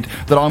worried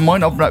that I might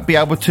not be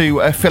able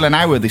to fill an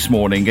hour this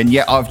morning, and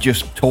yet I've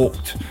just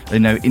talked,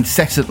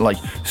 incessantly.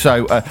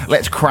 So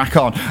let's crack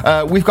on.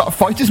 We've got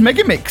Fighters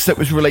Mega Mix that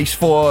was released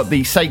for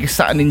the Sega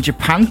Saturn in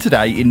Japan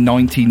today in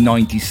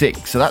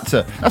 1996. So that's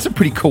a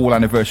pretty cool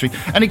anniversary.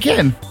 And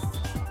again,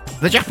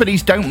 the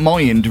Japanese don't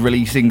mind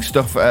releasing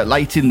stuff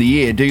late in the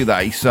year, do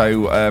they?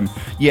 So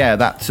yeah,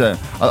 that's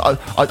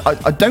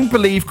I don't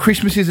believe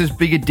Christmas is as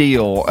big a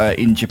deal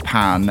in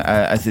Japan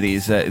as it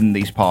is in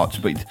these parts,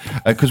 but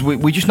because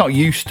we're just not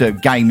used to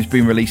games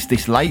being released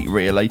this late,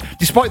 really.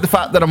 Despite the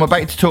fact that I'm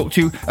about to talk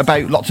to you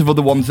about lots of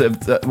other ones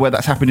where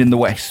that's happened in the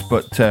West,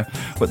 but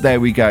there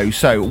we go.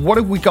 So what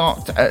have we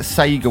got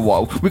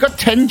Sega-wise? We got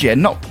Tengen,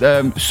 not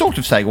sort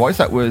of Sega-wise.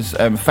 That was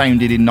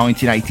founded in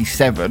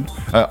 1987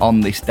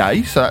 on this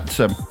day. So that's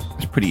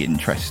pretty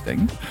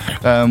interesting.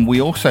 We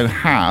also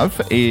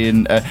have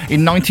in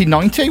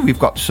 1990 we've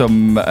got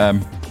some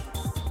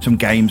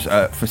games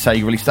for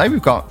Sega release today.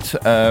 We've got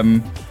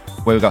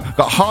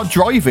got Hard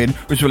Driving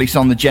was released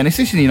on the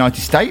Genesis in the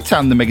United States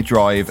and the Mega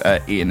Drive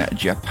in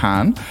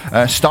Japan.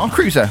 Star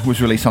Cruiser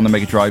was released on the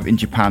Mega Drive in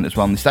Japan as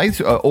well in the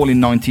States, all in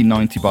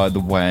 1990, by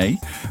the way.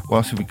 What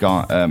else have we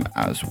got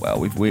as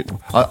well?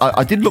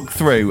 I did look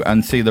through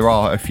and see there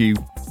are a few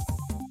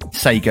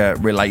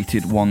Sega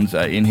related ones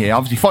in here.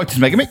 Obviously Fighters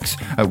Mega Mix,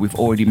 we've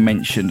already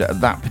mentioned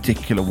that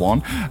particular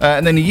one,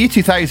 and then in the year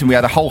 2000 we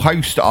had a whole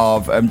host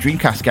of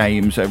Dreamcast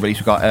games released.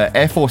 We've got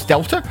Air Force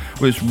Delta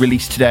was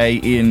released today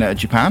in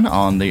Japan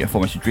on the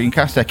aforementioned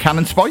Dreamcast.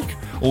 Cannon Spike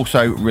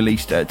also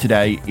released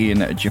today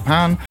in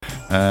Japan.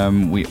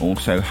 We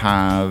also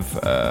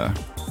have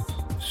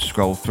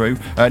scroll through.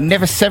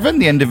 Never 7,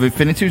 The End of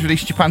Infinity was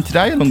released in Japan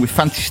today, along with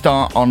Phantasy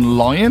Star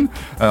Online,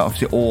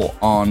 obviously all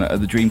on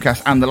the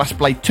Dreamcast, and The Last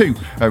Blade 2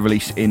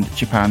 released in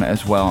Japan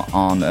as well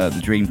on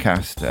the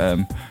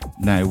Dreamcast.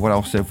 Now, what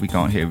else have we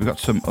got here? We've got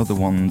some other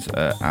ones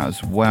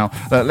as well.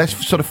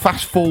 Let's sort of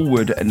fast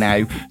forward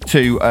now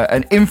to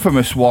an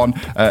infamous one.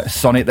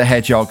 Sonic the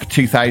Hedgehog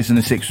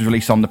 2006 was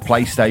released on the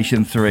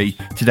PlayStation 3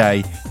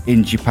 today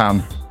in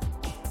Japan.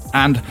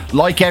 And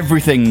like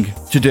everything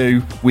to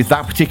do with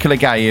that particular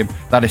game,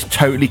 that has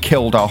totally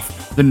killed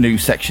off the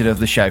news section of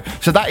the show.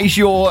 So that is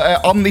your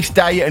on this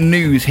day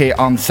news here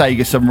on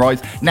Sega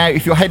Sunrise. Now,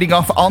 if you're heading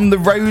off on the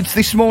roads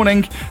this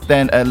morning,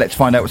 then let's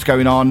find out what's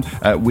going on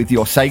with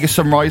your Sega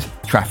Sunrise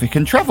traffic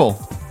and travel.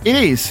 It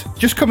is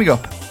just coming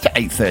up to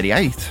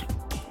 8:38.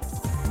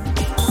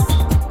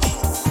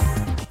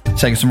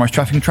 Sega Sunrise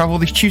Traffic and Travel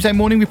this Tuesday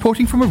morning,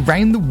 reporting from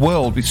around the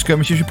world, with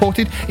skirmishes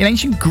reported in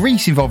ancient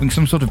Greece involving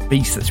some sort of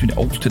beast that's been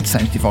altered.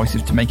 Sounds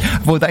divisive to me.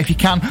 Avoid that if you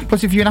can.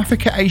 Plus, if you're in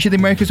Africa, Asia, the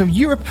Americas or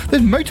Europe,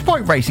 there's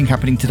motorbike racing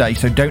happening today,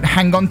 so don't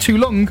hang on too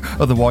long,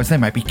 otherwise there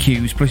may be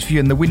queues. Plus, if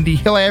you're in the Windy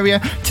Hill area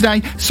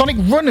today, Sonic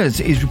Runners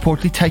is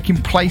reportedly taking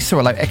place,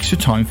 so allow extra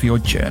time for your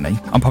journey.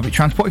 On public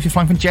transport, if you're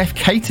flying from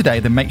JFK today,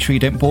 then make sure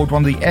you don't board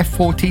one of the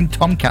F-14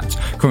 Tomcats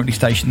currently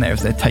stationed there,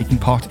 as they're taking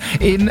part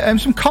in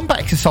some combat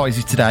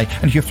exercises today.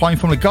 And if you're flying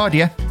from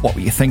LaGuardia, what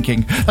were you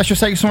thinking? That's your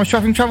Sega Sunrise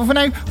Traffic and Travel for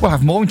now. We'll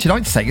have more in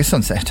tonight's Sega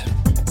Sunset.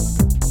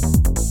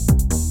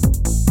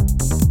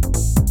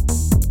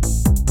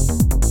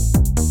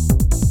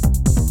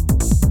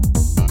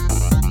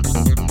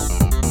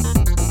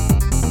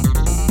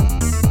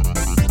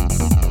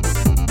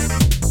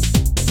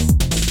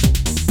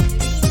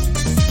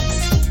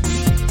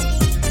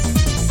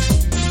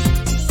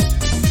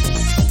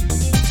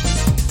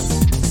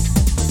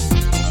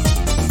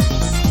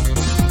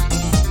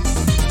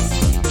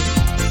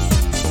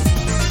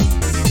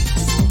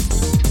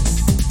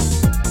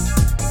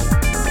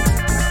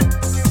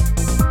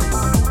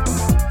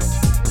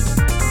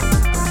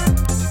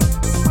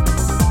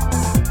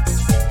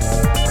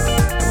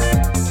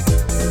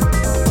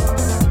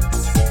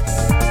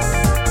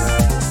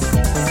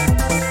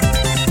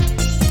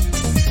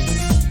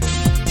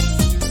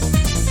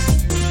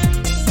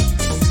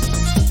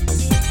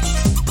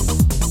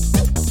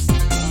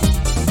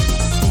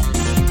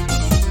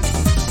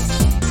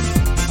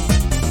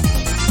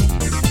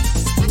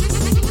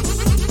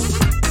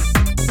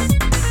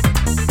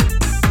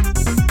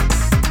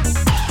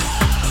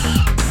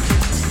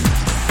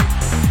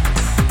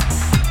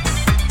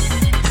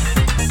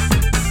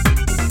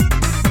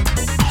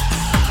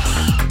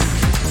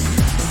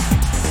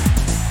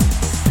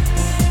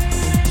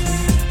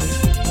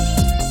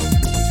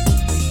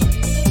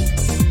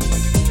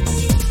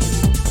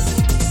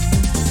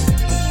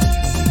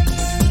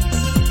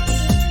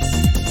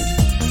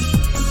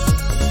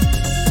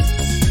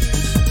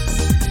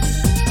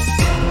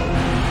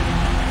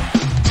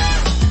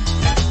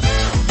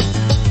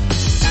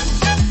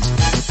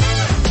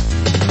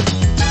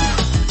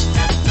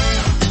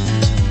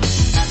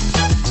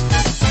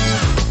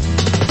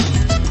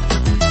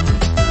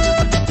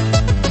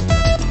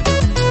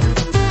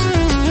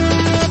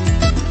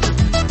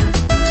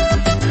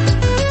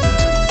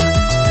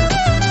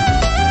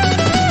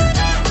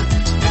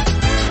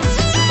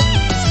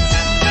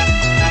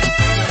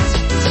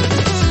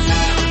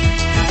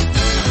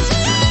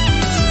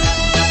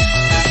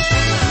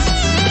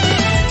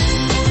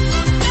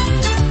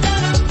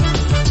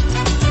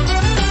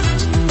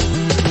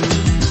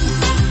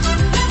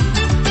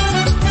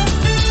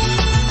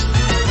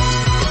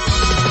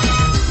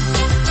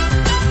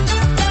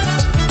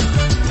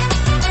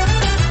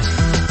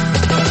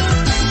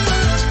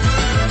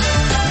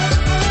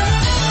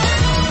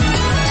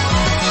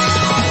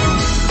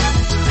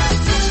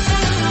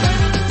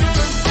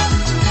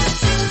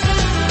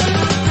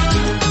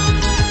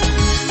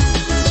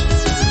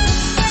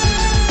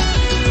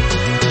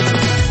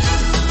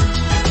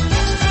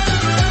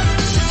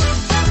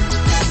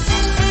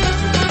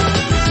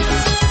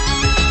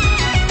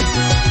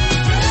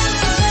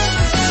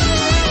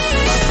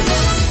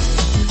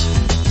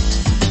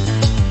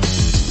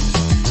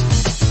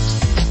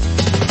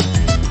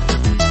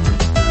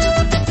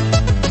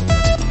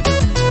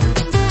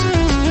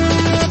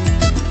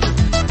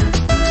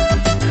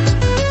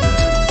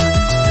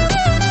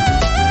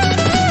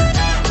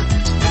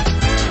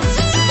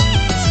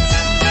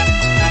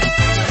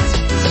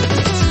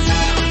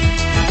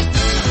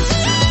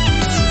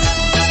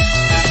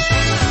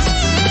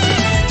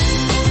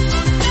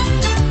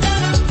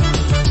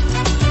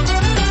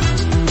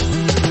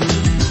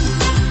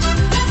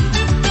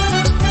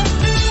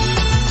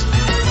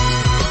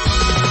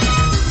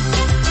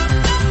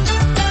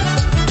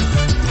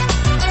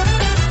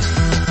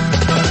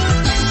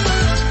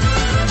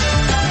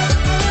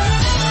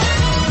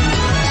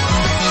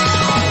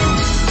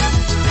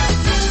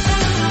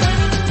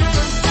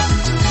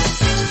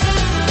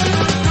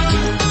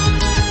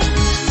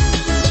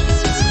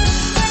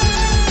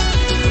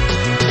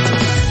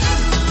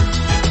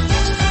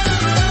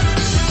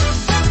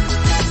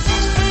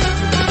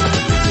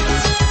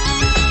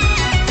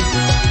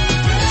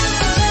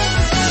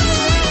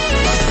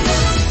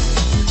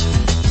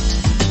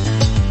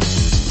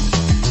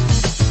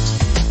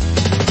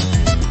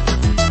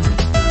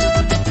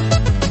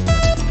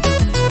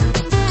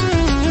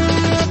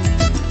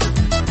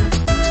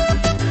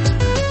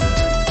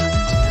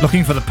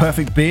 Looking for the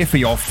perfect beer for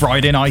your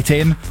Friday night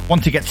in?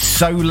 Want to get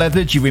so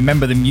leathered you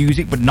remember the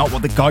music but not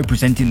what the guy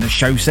presenting the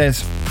show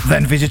says?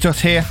 Then visit us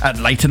here at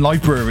Leighton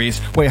Live Breweries,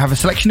 where you have a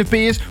selection of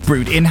beers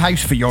brewed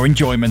in-house for your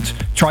enjoyment.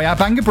 Try our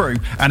Banger Brew,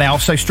 an ale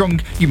so strong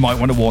you might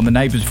want to warn the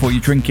neighbours before you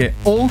drink it.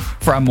 Or,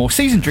 for our more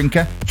seasoned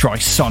drinker, try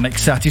Sonic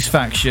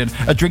Satisfaction,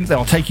 a drink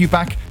that'll take you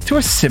back to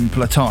a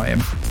simpler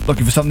time.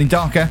 Looking for something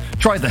darker?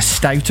 Try the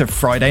Stout of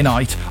Friday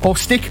night, or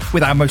stick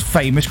with our most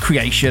famous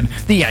creation,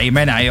 the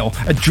Amen Ale,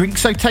 a drink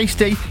so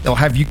tasty it'll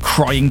have you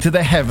crying to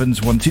the heavens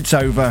once it's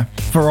over.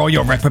 For all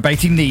your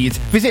reprobating needs,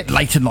 visit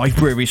Leighton Live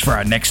Breweries for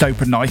our next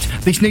open night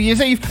this New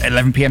Year's Eve,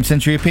 11pm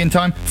Central European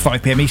Time,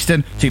 5pm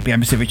Eastern, 2pm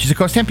Pacific, which is of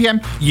course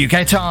 10pm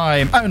UK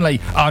time,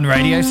 only on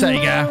Radio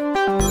Sega.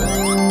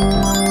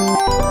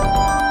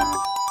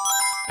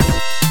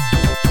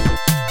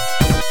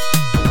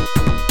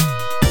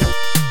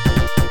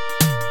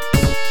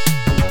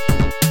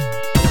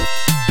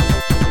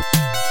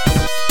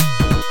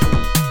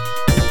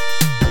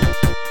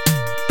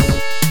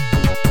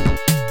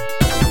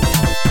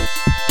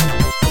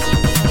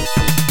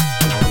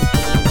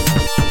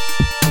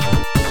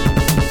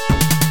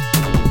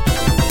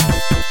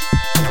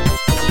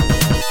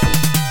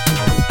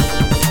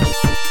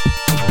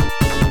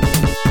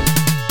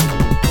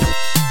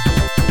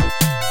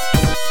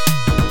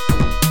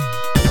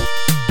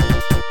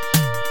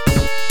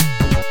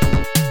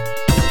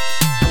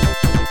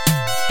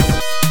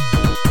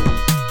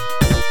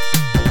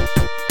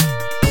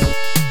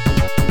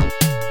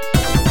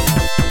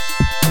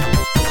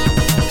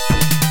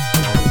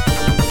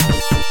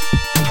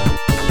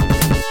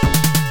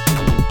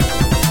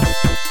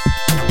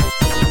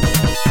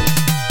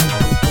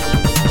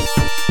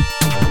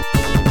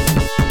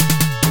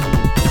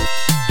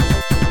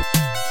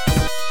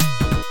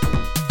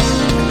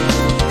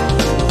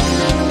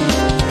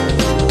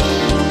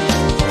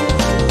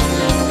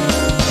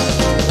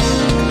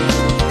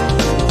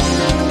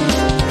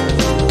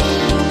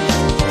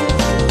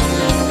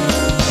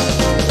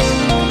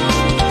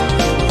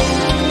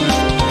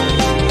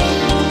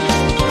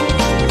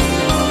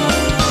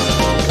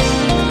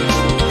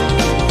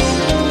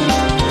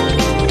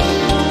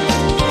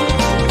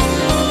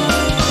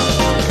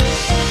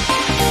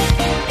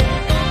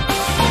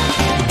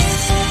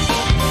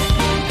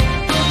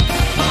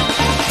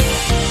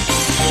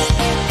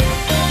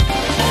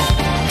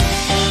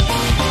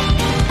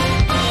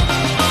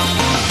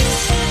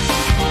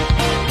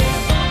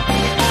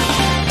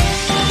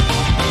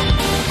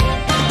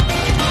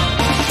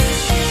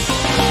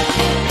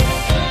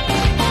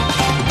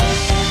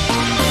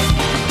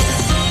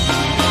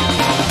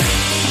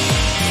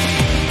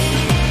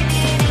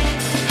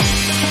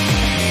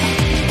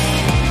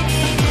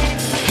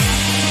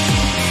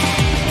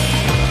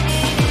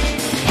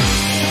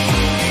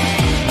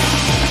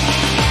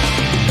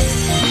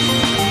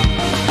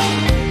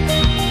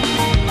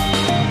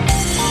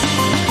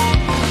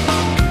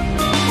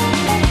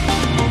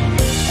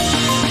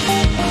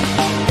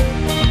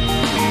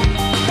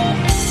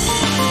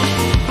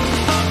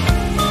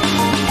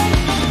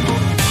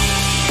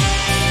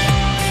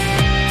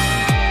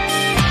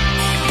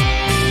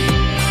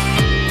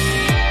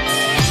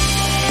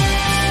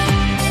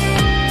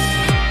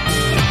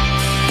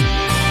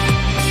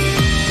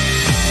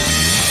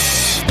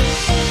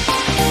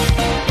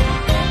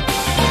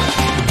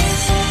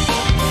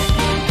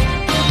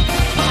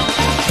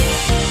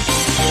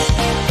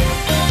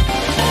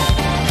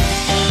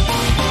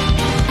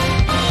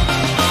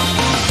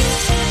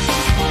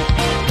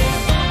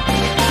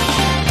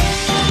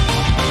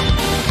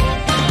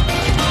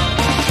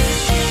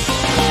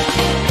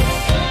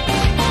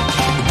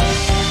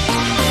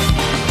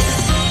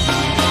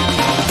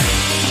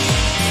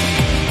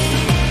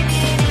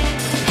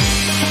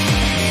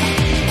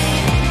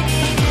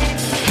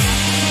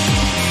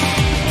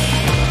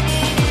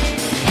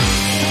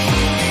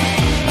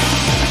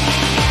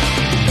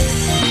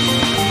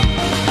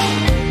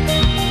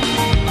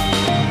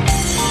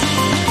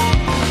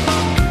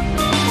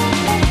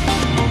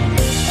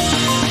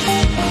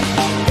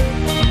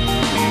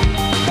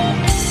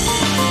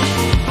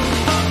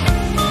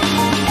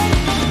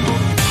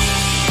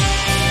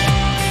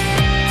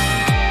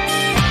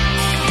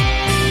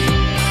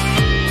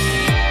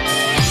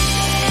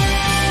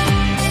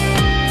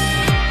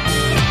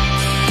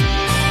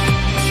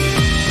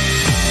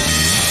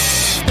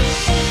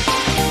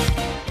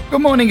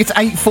 Good morning, it's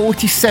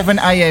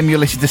 8:47am. You're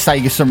listening to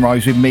Sega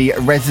Sunrise with me,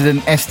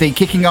 Resident SD,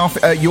 kicking off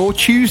your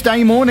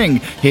Tuesday morning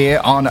here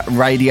on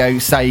Radio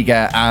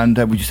Sega. And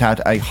we just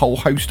had a whole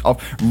host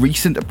of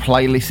recent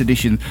playlist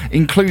editions,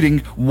 including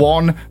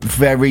one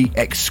very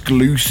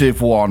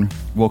exclusive one.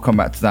 We'll come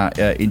back to that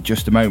in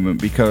just a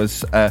moment,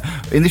 because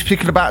in this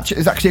particular batch,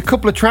 there's actually a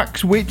couple of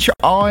tracks which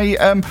I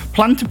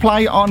planned to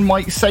play on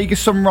my Sega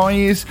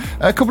Sunrise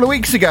a couple of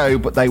weeks ago,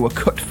 but they were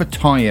cut for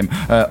time,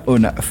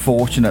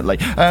 unfortunately.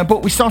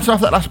 But we started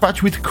off that last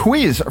batch with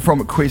Quiz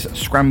from Quiz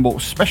Scramble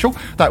Special.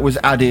 That was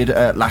added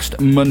last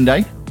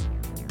Monday.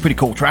 Pretty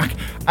cool track.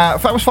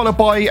 That was followed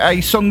by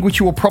a song which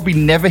you will probably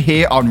never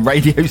hear on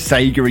Radio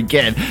Sega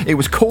again. It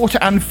was Court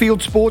and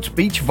Field Sports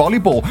Beach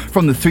Volleyball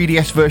from the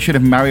 3DS version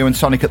of Mario and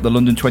Sonic at the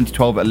London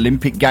 2012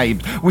 Olympic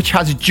Games, which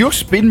has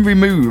just been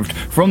removed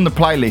from the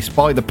playlist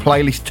by the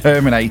playlist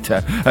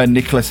terminator,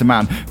 Nicholas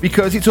Amann,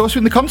 because it's also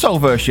in the console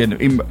version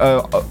in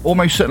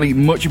almost certainly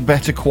much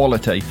better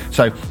quality.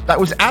 So that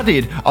was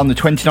added on the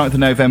 29th of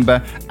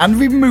November and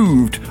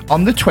removed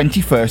on the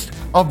 21st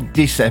of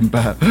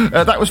December.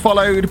 That was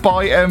followed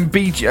by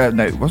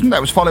no, it wasn't. That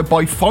was followed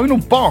by Final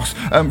Boss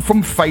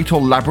from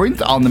Fatal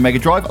Labyrinth on the Mega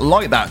Drive.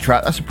 Like that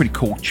track. That's a pretty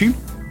cool tune.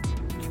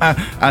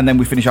 And then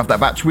we finish off that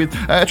batch with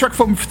a track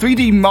from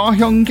 3D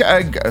Mahjong,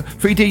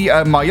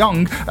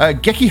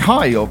 Geki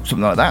High or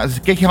something like that. It's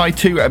Geki High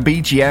 2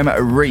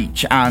 BGM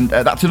Reach, and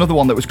that's another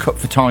one that was cut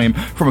for time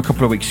from a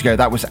couple of weeks ago.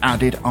 That was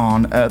added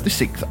on the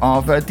 6th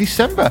of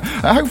December.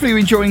 Hopefully you're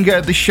enjoying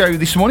the show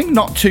this morning.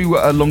 Not too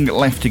long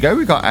left to go.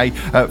 We've got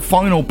a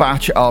final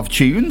batch of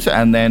tunes,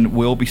 and then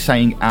we'll be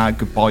saying our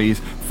goodbyes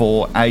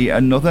for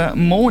another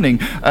morning.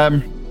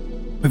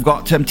 We've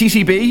got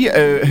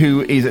TCB,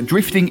 who is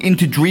drifting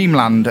into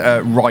dreamland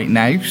right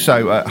now,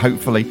 so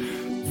hopefully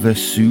the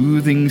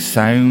soothing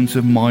sounds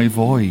of my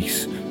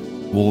voice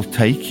will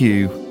take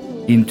you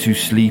into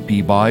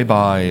sleepy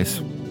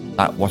bye-byes.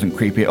 That wasn't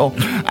creepy at all.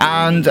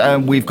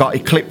 And we've got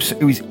Eclipse,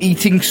 who is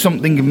eating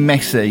something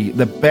messy,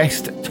 the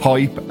best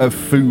type of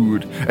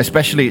food,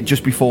 especially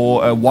just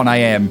before 1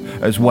 a.m.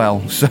 as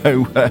well.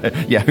 So,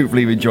 yeah,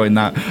 hopefully you're enjoying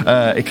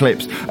that,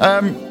 Eclipse.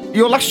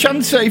 Your last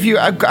chance, if you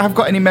have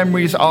got any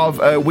memories of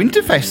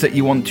Winterfest that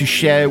you want to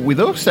share with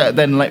us,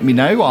 then let me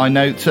know. I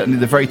know certainly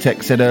the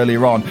Veritex said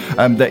earlier on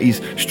that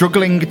he's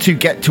struggling to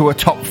get to a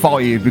top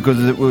 5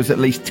 because it was at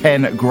least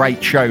 10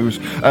 great shows.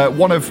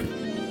 One of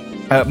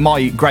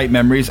my great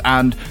memories,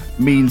 and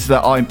means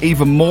that I'm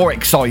even more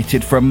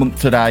excited for a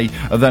month today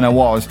than I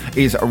was,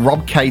 is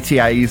Rob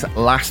KTA's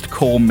last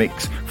core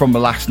mix from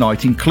last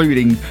night,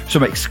 including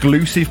some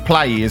exclusive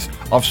plays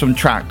of some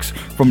tracks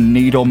from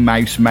Needle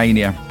Mouse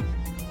Mania.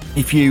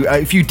 If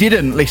you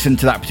didn't listen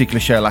to that particular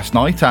show last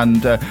night,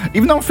 and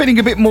even though I'm feeling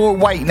a bit more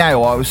awake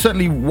now, I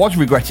certainly was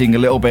regretting a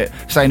little bit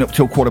staying up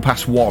till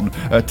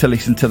 1:15 to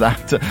listen to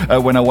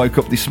that when I woke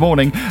up this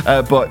morning.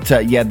 But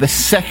yeah, the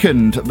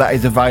second that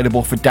is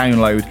available for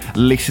download,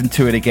 listen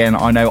to it again.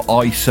 I know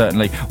I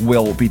certainly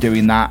will be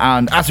doing that.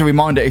 And as a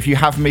reminder, if you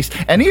have missed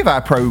any of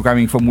our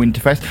programming from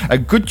Winterfest, a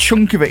good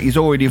chunk of it is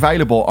already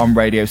available on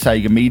Radio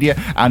Sega Media,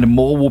 and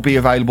more will be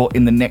available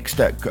in the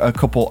next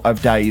couple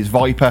of days.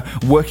 Viper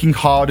working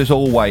hard as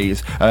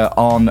always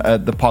on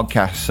the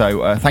podcast,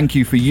 so thank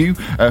you for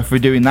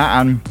doing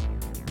that and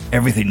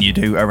everything you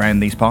do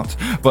around these parts.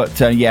 But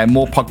yeah,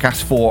 more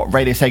podcasts for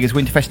Radio Sega's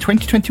Winterfest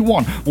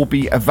 2021 will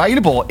be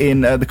available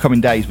in the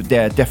coming days, but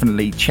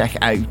definitely check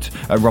out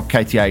Rob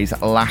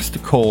KTA's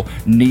last call,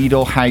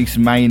 Needle House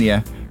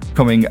Mania,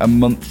 coming a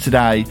month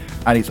today,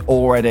 and it's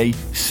already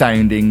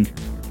sounding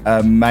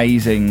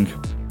amazing.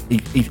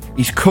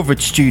 He's covered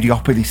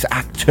Studiopolis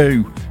Act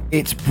 2.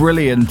 It's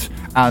brilliant,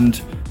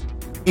 and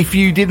if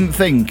you didn't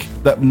think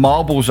that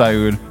Marble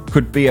Zone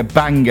could be a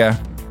banger,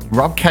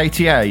 Rob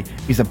KTA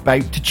is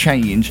about to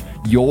change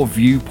your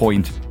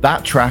viewpoint.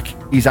 That track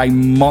is a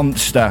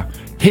monster.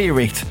 Hear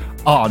it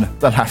on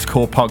the Last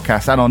Call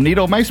podcast and on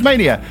Needle Mouse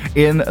Mania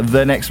in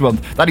the next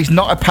month. That is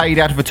not a paid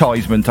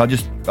advertisement. I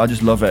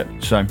just love it.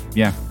 So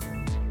yeah.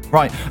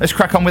 Right, let's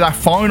crack on with our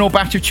final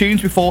batch of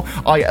tunes before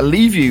I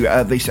leave you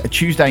this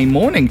Tuesday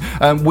morning.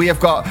 We have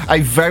got a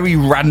very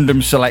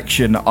random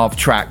selection of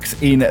tracks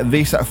in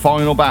this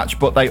final batch,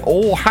 but they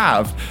all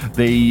have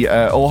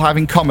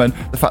in common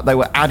the fact they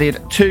were added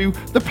to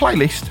the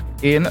playlist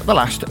in the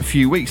last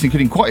few weeks,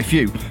 including quite a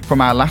few from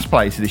our last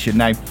Players Edition.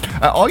 Now,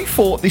 I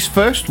thought this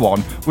first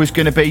one was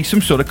going to be some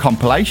sort of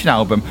compilation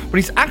album, but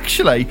it's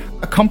actually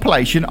a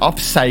compilation of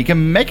Sega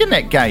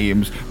MegaNet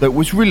games that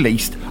was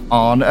released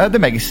on the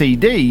Mega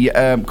CD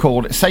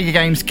called Sega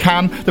Games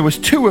Can. There was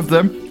 2 of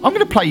them. I'm going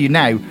to play you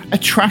now a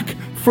track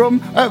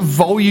from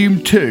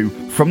Volume 2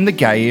 from the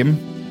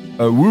game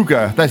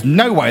Awooga. There's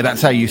no way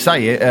that's how you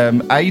say it.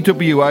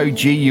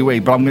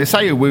 Awoogue, but I'm going to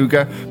say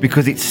Awooga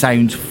because it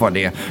sounds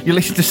funnier. You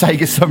listen to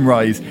Sega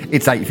Sunrise.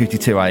 It's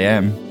 8:52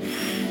 a.m.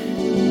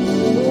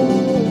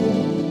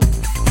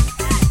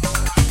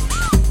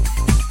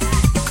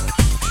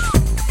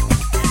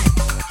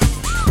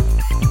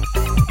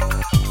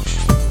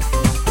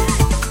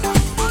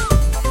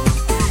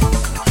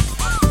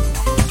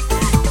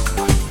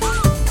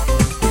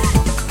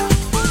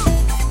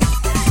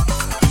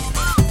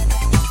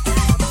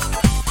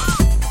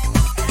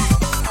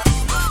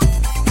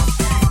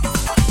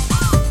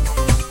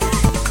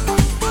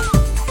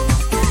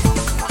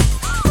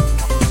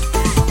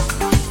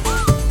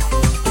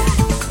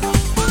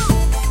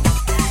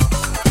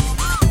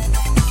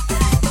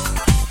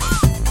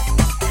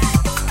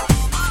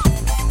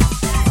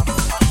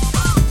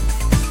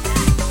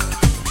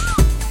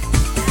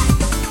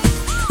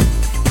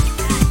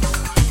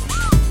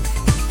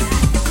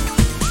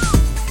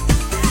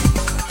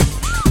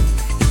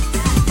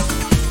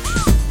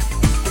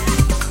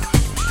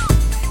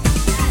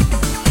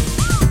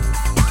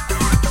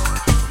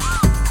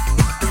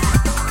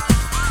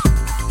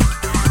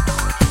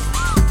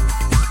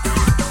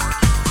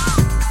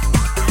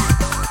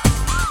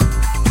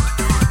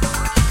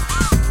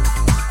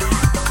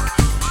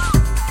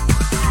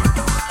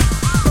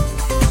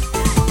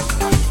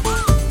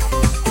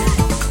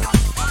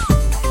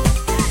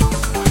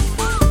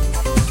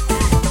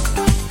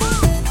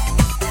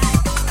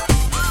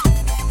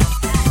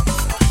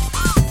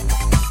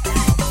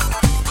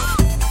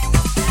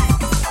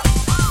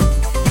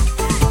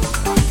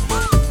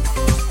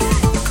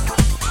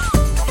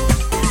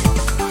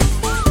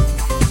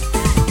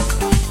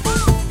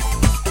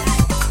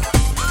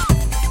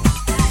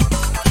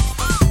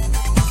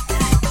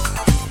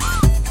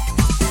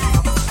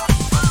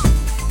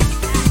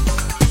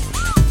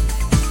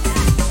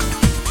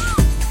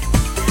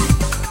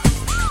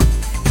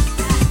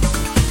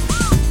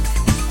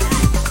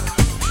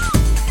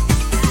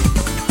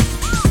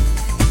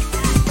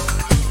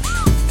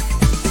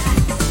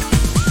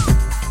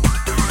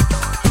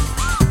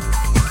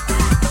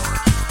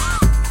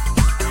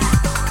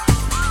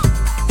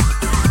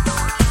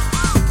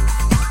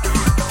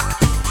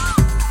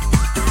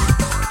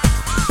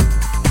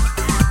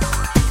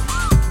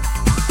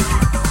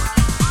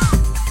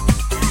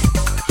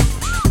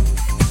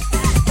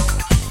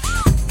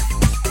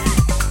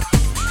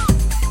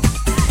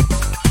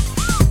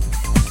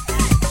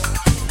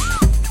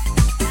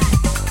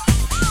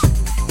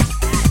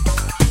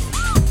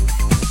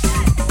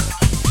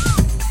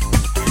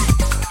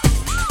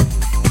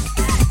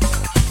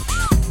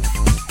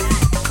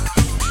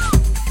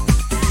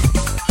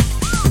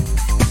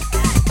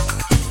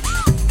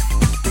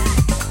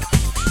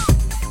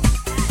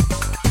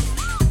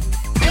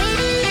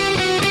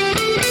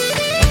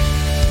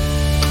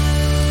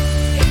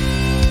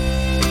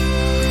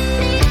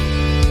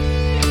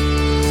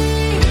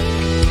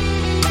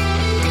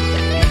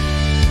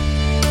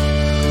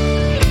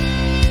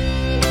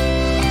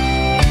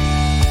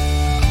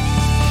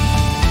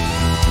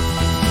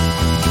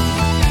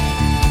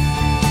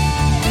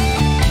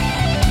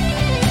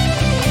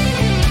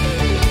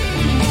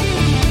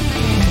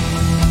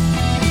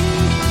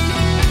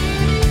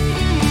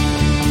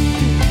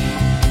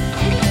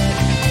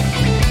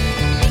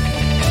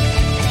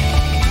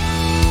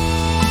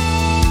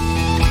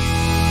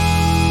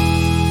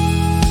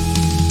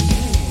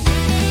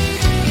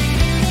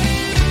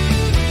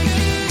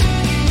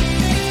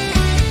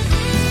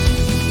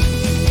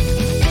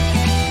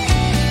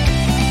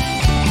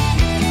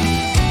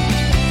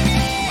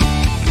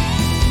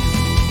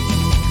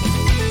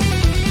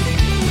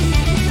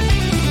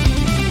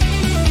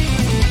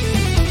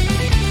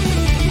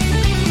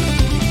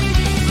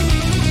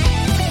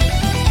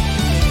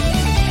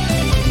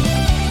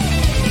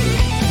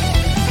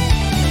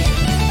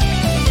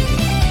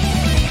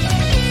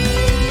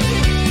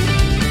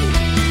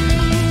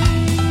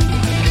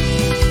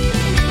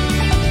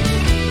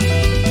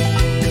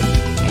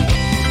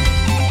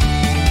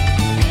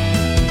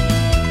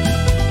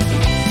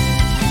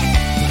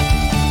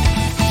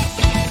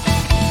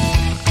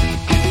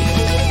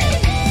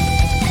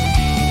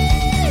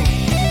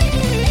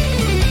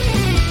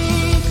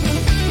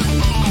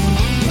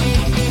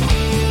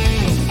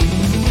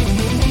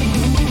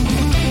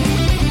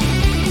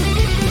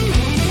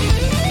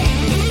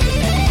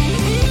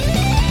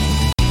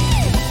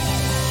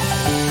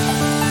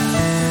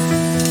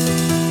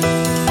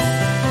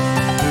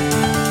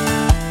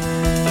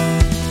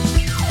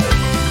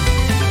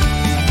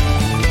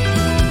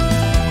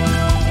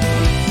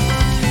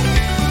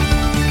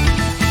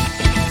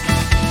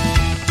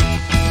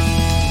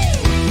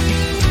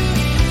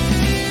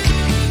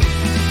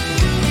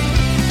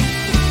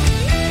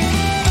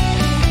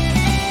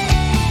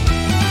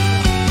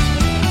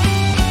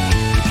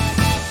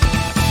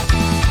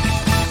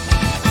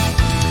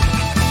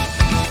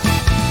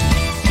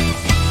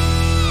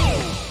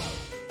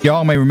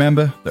 Y'all may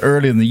remember that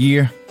earlier in the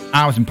year,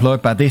 I was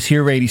employed by this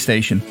here radio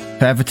station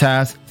to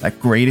advertise that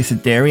greatest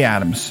of dairy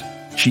items,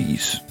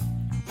 cheese.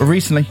 But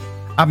recently,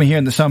 I've been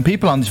hearing that some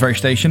people on this very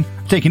station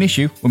have taken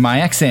issue with my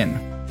accent.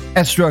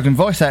 As a struggling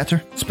voice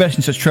actor, especially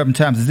in such troubling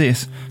times as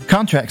this,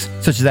 contracts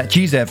such as that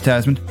cheese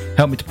advertisement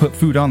help me to put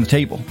food on the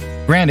table.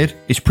 Granted,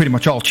 it's pretty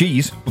much all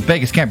cheese, but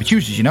beggars can't be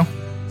choosers, you know?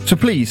 So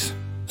please,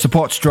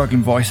 support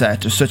struggling voice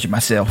actors such as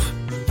myself.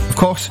 Of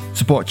course,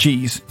 support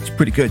cheese. It's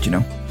pretty good, you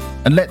know?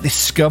 And let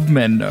this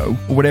scubman know,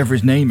 or whatever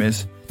his name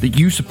is, that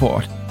you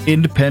support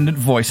independent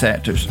voice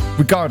actors,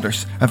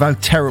 regardless of how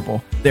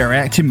terrible their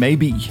acting may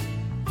be.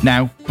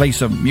 Now, play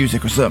some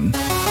music or something.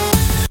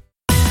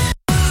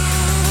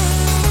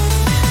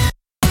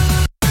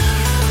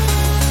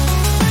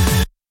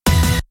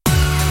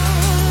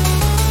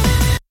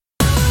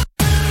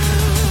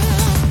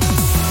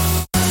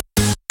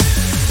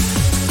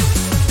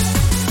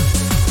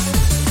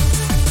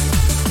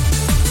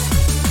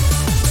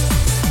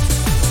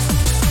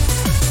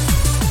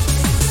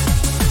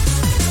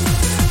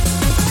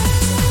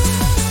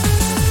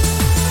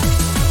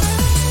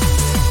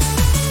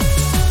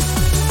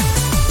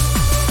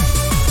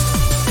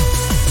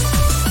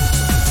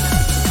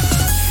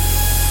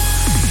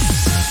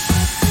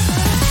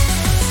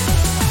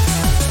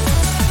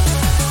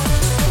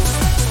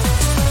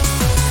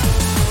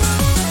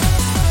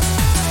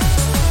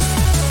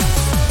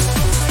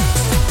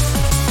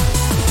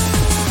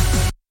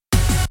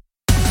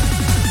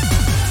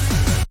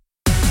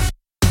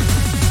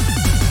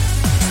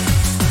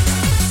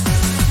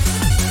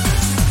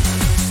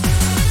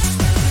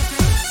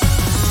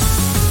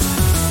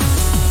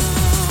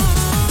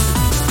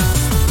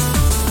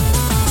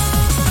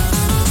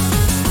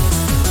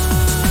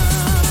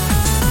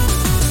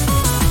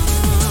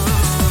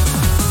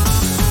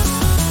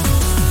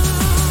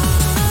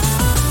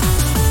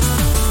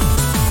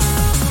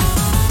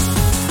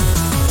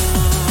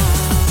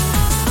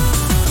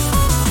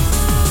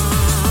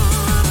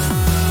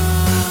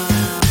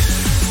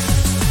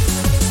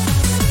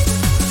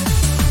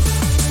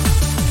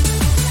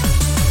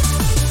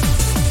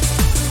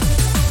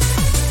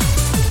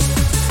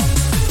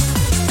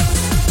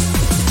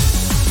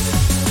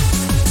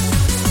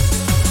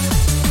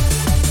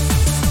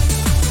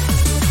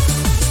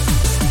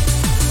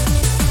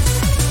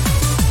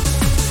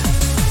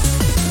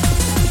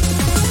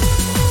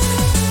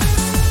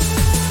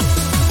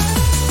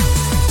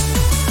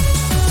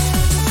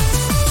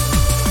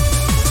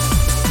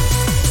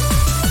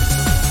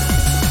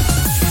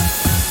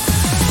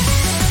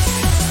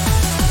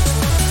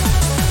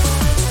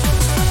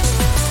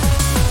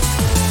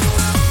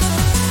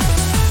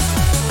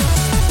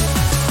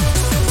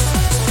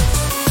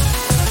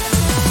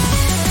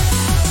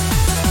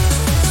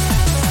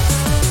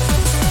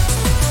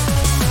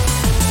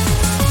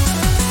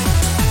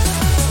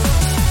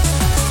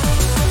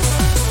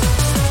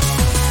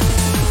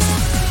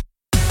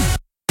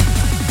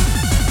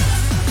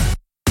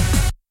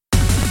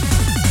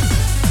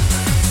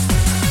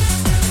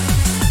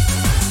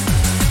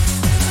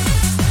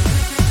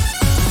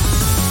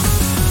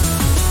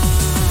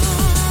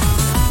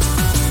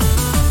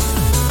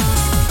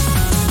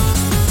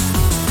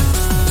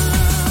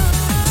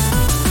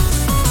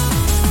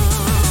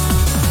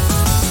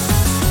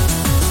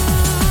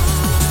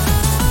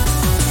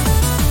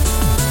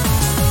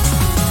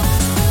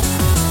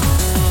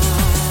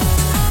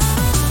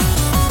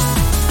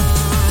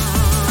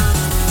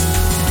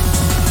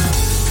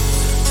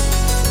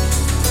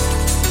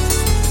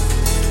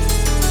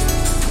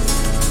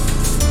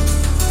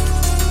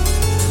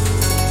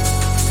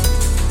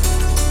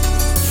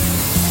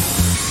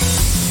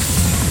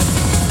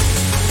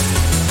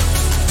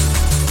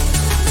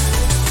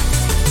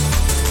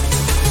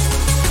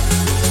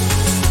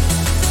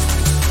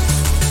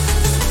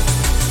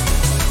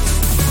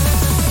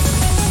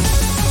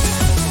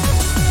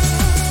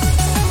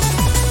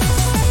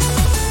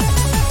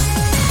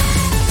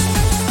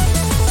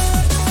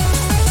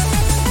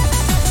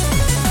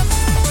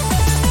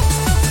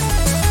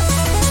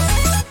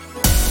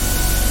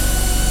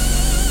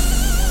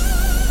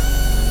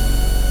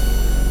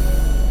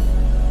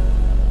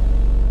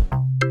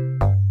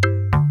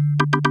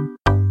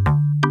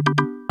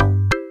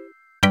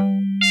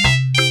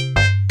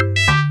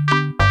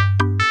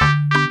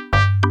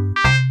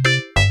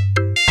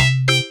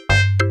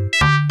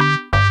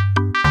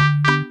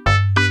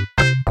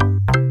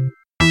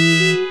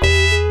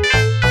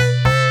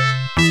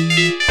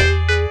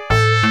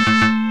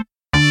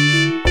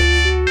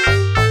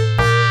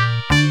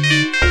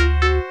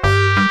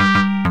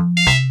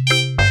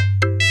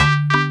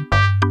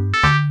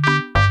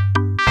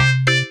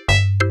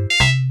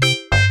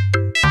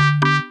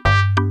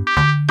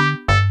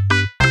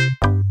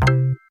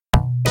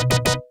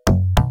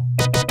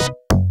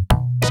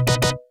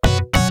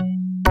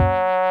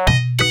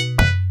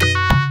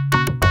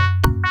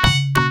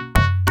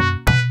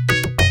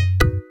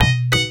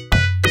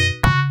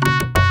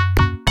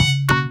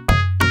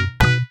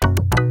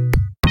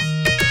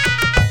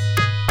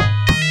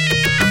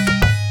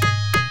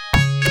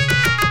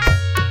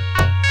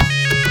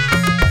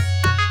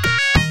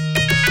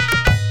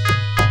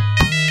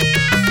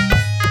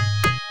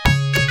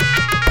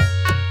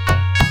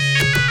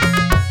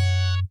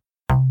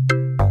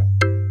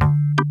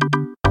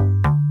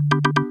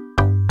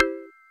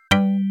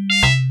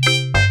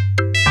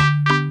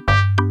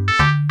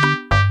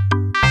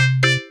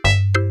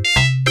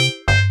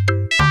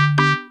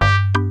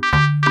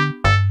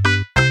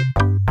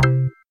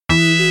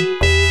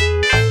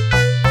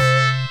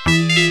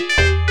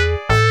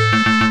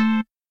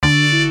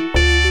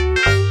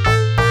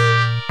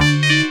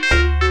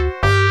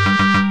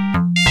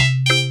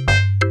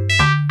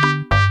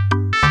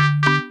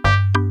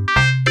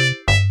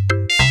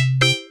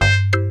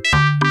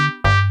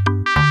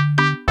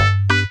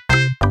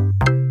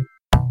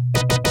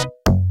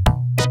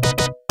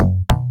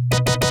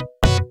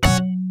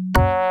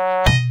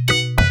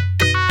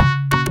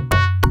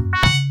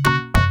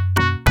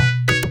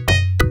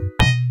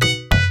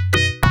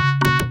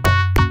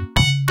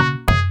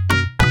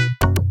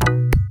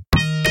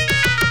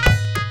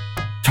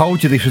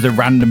 told you this was a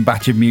random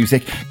batch of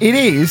music. It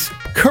is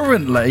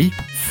currently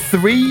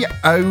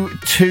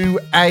 3:02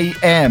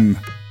 a.m.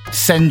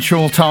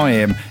 Central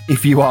Time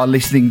if you are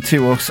listening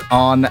to us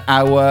on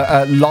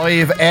our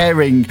live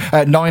airing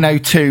at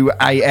 9:02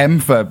 a.m.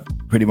 for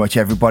pretty much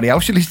everybody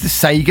else. You listen to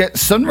Sega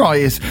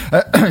Sunrise,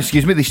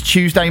 excuse me, this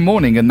Tuesday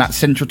morning, and that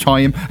Central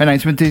Time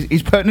announcement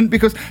is pertinent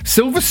because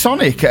Silver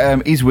Sonic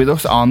is with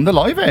us on the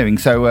live airing.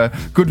 So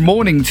good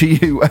morning to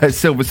you,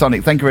 Silver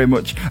Sonic. Thank you very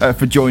much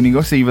for joining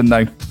us, even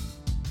though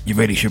you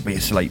really should be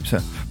asleep,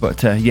 sir.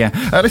 But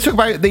let's talk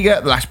about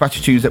the last batch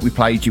of tunes that we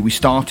played you. We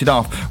started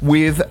off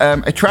with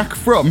a track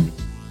from,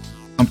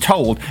 I'm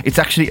told it's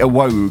actually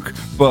Awoog,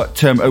 but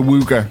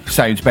Awooga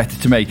sounds better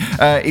to me.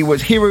 It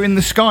was Hero in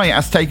the Sky,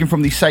 as taken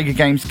from the Sega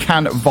Games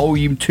Can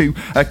Volume 2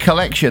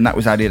 collection. That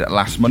was added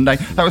last Monday.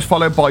 That was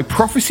followed by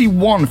Prophecy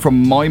 1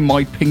 from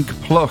My Pink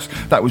Plus.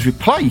 That was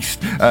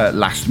replaced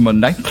last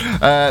Monday.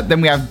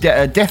 Then we have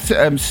Death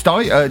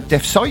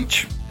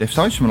Sight,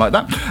 something like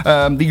that.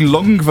 The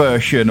long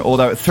version,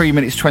 although at 3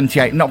 minutes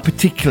 28, not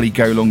particularly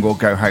go long or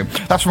go home.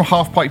 That's from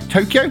Half Pipe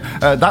Tokyo.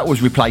 That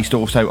was replaced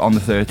also on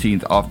the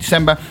 13th of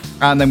December.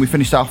 And then we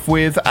finished off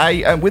with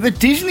a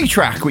Disney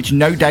track, which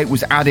no doubt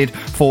was added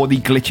for the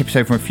glitch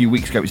episode from a few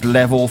weeks ago. It's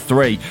Level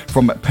 3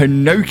 from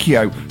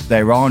Pinocchio.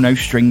 There Are No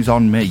Strings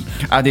on Me,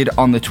 added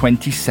on the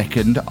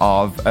 22nd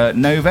of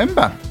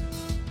November.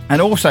 And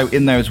also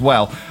in there as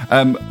well,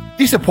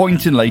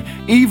 disappointingly,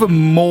 even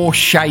more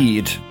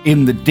shade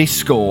in the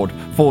Discord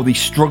for the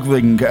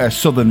struggling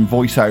Southern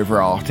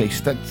voiceover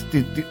artist. That's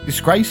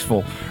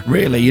disgraceful,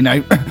 really. You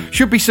know,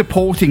 should be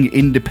supporting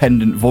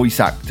independent voice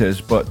actors,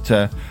 but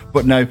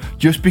no,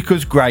 just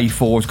because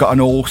Grey4's got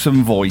an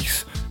awesome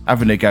voice,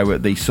 having a go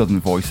at the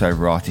Southern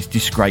voiceover artist.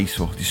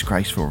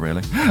 Disgraceful,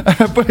 really.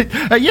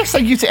 But yes,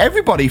 thank you to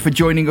everybody for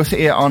joining us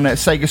here on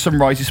Sega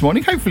Sunrise this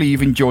morning. Hopefully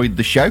you've enjoyed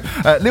the show.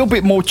 A little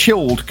bit more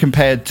chilled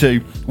compared to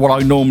what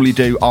I normally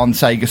do on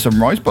Sega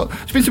Sunrise, but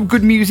it's been some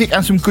good music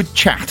and some good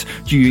chat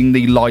during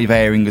the live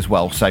airing as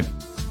well. So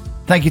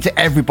thank you to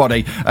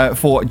everybody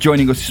for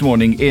joining us this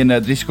morning in the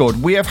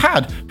Discord. We have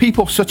had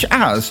people such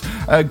as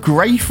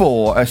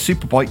Grey4,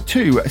 Superbike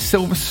 2,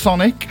 Silver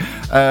Sonic,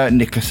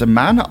 Nicholas and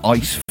Man,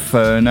 Ice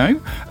Ferno,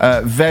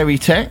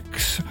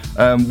 Veritex,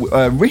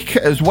 Rick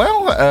as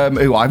well,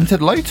 who I haven't said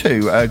hello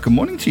to. Good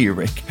morning to you,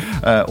 Rick.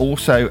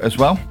 Also as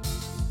well,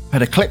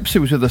 had Eclipse,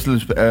 who was with us a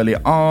little bit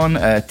earlier on,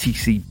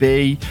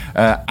 TCB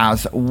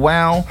as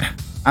well.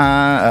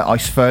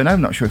 Iceferno, I'm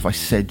not sure if I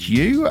said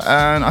you,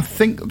 and I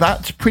think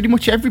that's pretty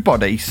much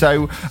everybody.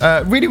 So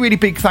really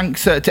big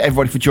thanks to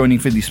everybody for joining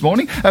for this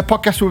morning.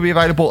 Podcast will be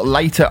available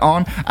later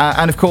on,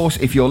 and of course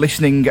if you're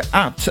listening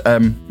at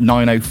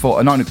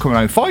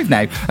 9:05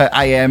 now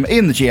AM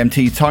in the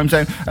GMT time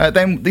zone,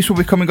 then this will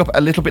be coming up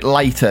a little bit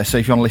later. So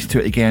if you want to listen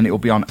to it again, it will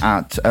be on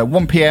at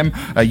 1 PM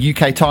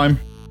UK time,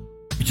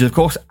 which is, of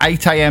course,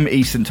 8 a.m.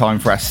 Eastern Time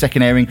for our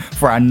second airing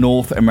for our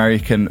North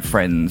American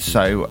friends.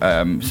 So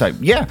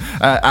yeah.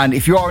 And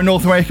if you are a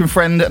North American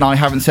friend and I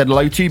haven't said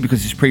hello to you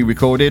because it's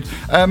pre-recorded,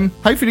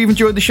 hopefully you've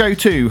enjoyed the show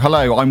too.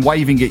 Hello, I'm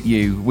waving at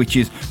you, which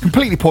is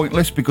completely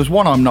pointless because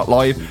one, I'm not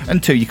live,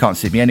 and two, you can't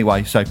see me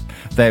anyway. So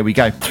there we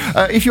go.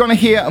 If you want to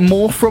hear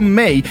more from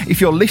me,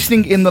 if you're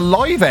listening in the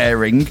live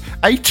airing,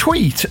 a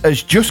tweet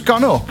has just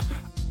gone up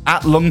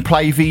at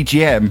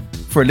LongPlayVGM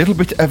for a little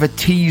bit of a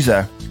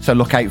teaser. So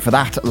look out for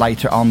that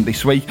later on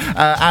this week.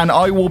 And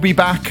I will be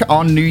back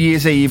on New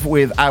Year's Eve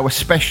with our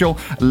special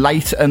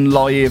Late and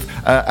Live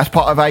as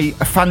part of a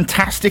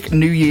fantastic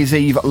New Year's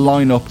Eve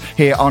lineup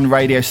here on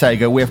Radio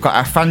Sega. We've got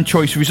our fan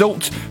choice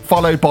results,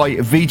 followed by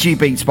VG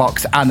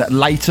Beatsbox and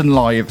Late and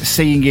Live,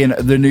 seeing in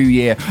the new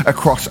year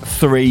across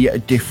 3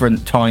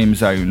 different time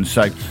zones.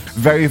 So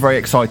very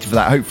excited for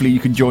that. Hopefully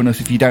you can join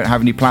us if you don't have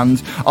any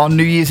plans on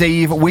New Year's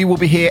Eve. We will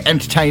be here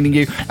entertaining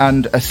you,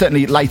 and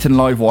certainly Late and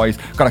Live wise,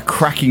 got a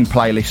cracking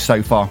playlist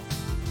so far.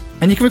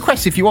 And you can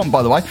request if you want,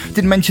 by the way.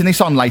 Didn't mention this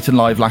on Late and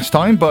Live last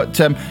time, but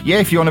yeah,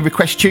 if you want to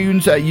request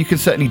tunes, you can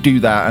certainly do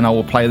that, and I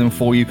will play them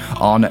for you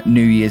on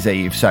New Year's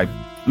Eve. So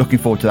looking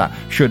forward to that.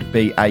 Should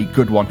be a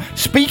good one.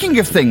 Speaking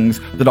of things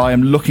that I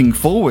am looking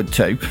forward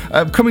to,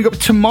 coming up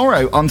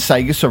tomorrow on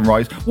Sega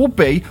Sunrise will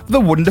be the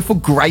wonderful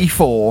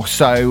Grey4.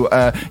 So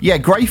yeah,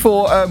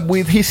 Grey4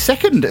 with his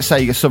second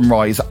Sega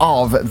Sunrise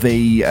of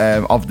the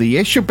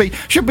year should be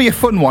a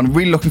fun one.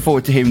 Really looking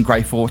forward to hearing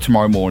Grey4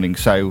 tomorrow morning.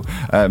 So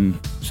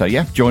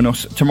yeah, join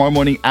us tomorrow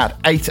morning at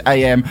 8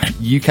 a.m.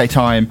 UK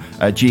time,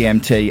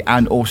 GMT,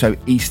 and also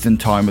Eastern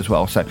time as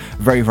well. So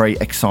very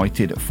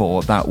excited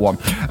for that one.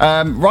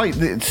 Right,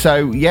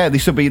 so yeah,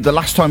 this will be the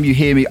last time you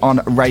hear me on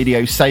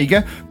Radio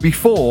Sega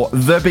before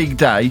the big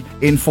day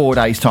in 4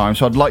 days' time.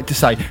 So I'd like to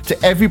say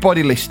to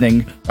everybody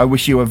listening, I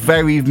wish you a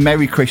very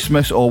Merry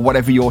Christmas or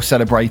whatever you're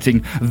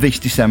celebrating this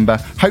December.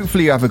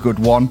 Hopefully you have a good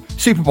one.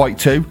 Superbike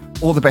 2,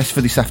 all the best for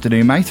this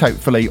afternoon, mate.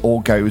 Hopefully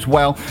all goes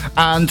well.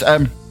 And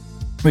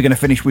We're going to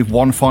finish with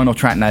one final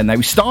track now. Now,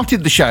 we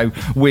started the show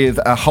with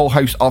a whole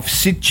host of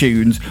Sid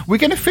tunes. We're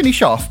going to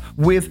finish off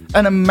with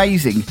an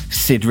amazing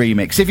Sid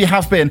remix. If you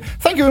have been,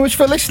 thank you very much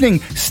for listening.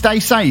 Stay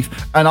safe,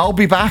 and I'll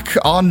be back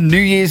on New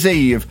Year's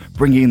Eve,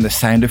 bringing the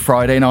sound of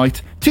Friday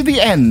night to the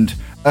end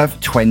of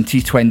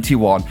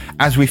 2021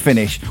 as we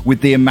finish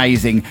with the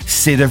amazing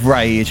Sid of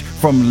Rage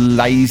from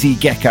Lazy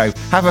Gecko.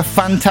 Have a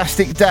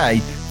fantastic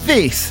day.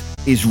 This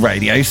is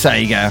Radio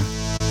Sega.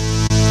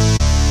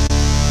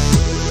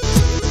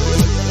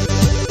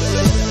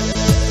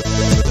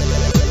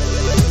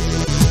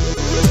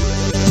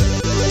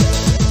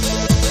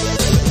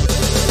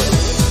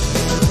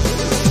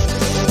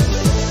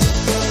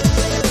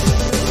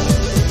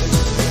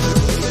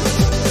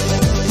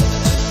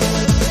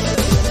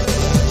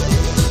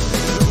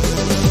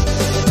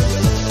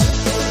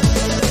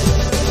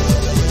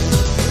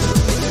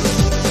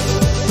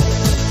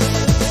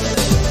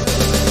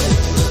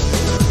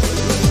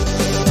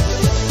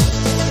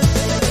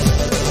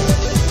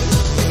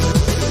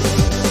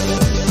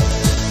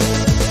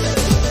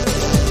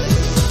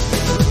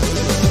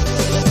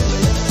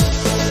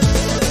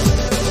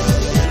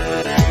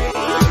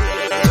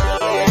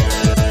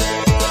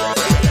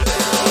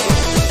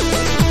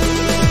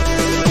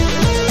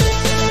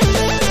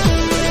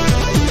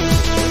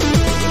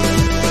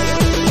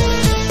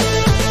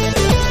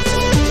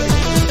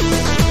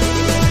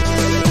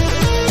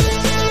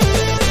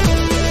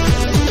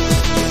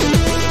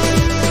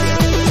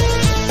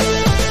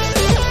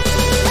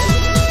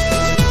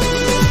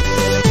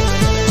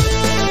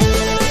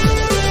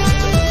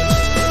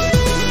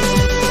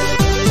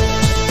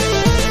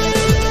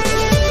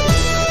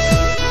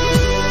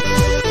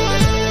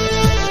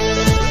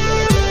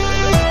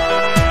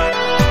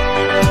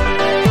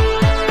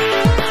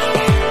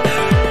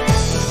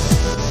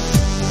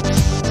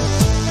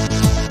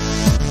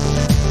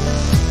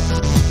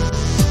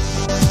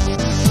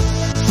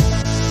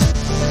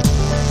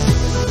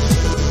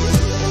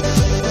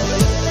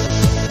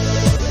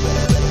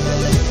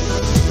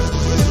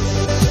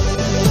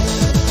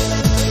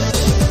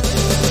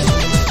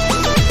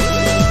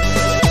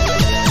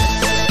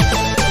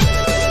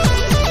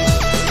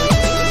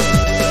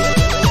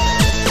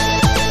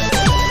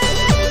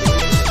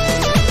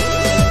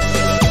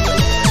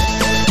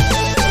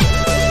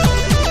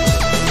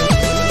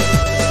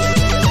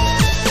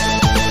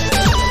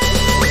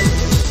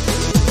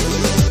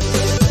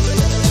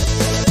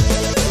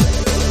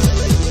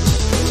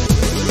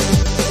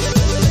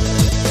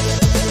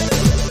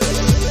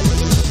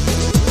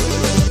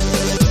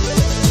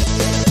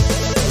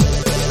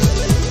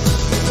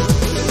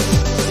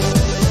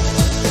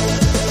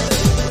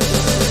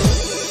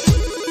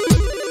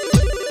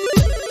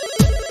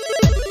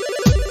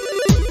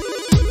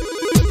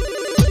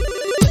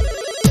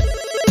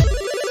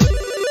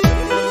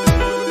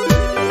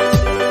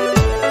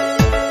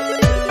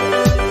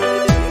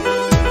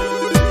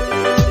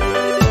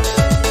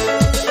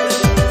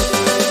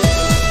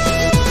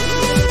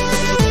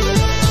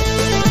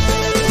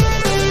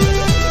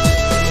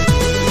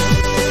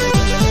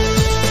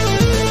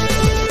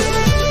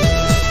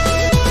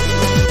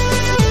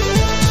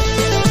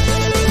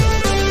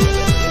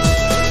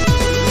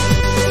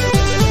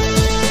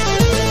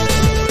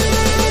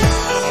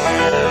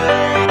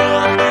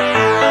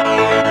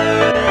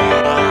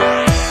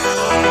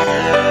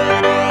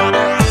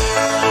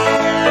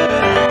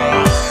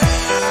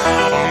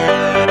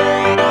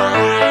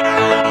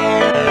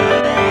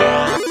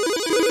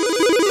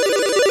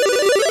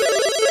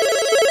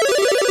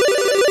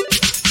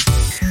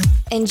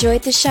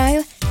 Enjoyed the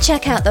show?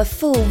 Check out the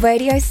full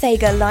Radio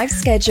Sega live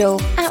schedule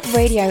at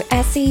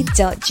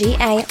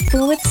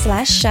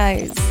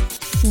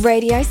radiose.ga/shows.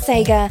 Radio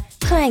Sega,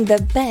 playing the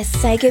best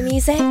Sega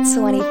music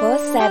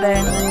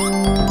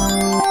 24/7.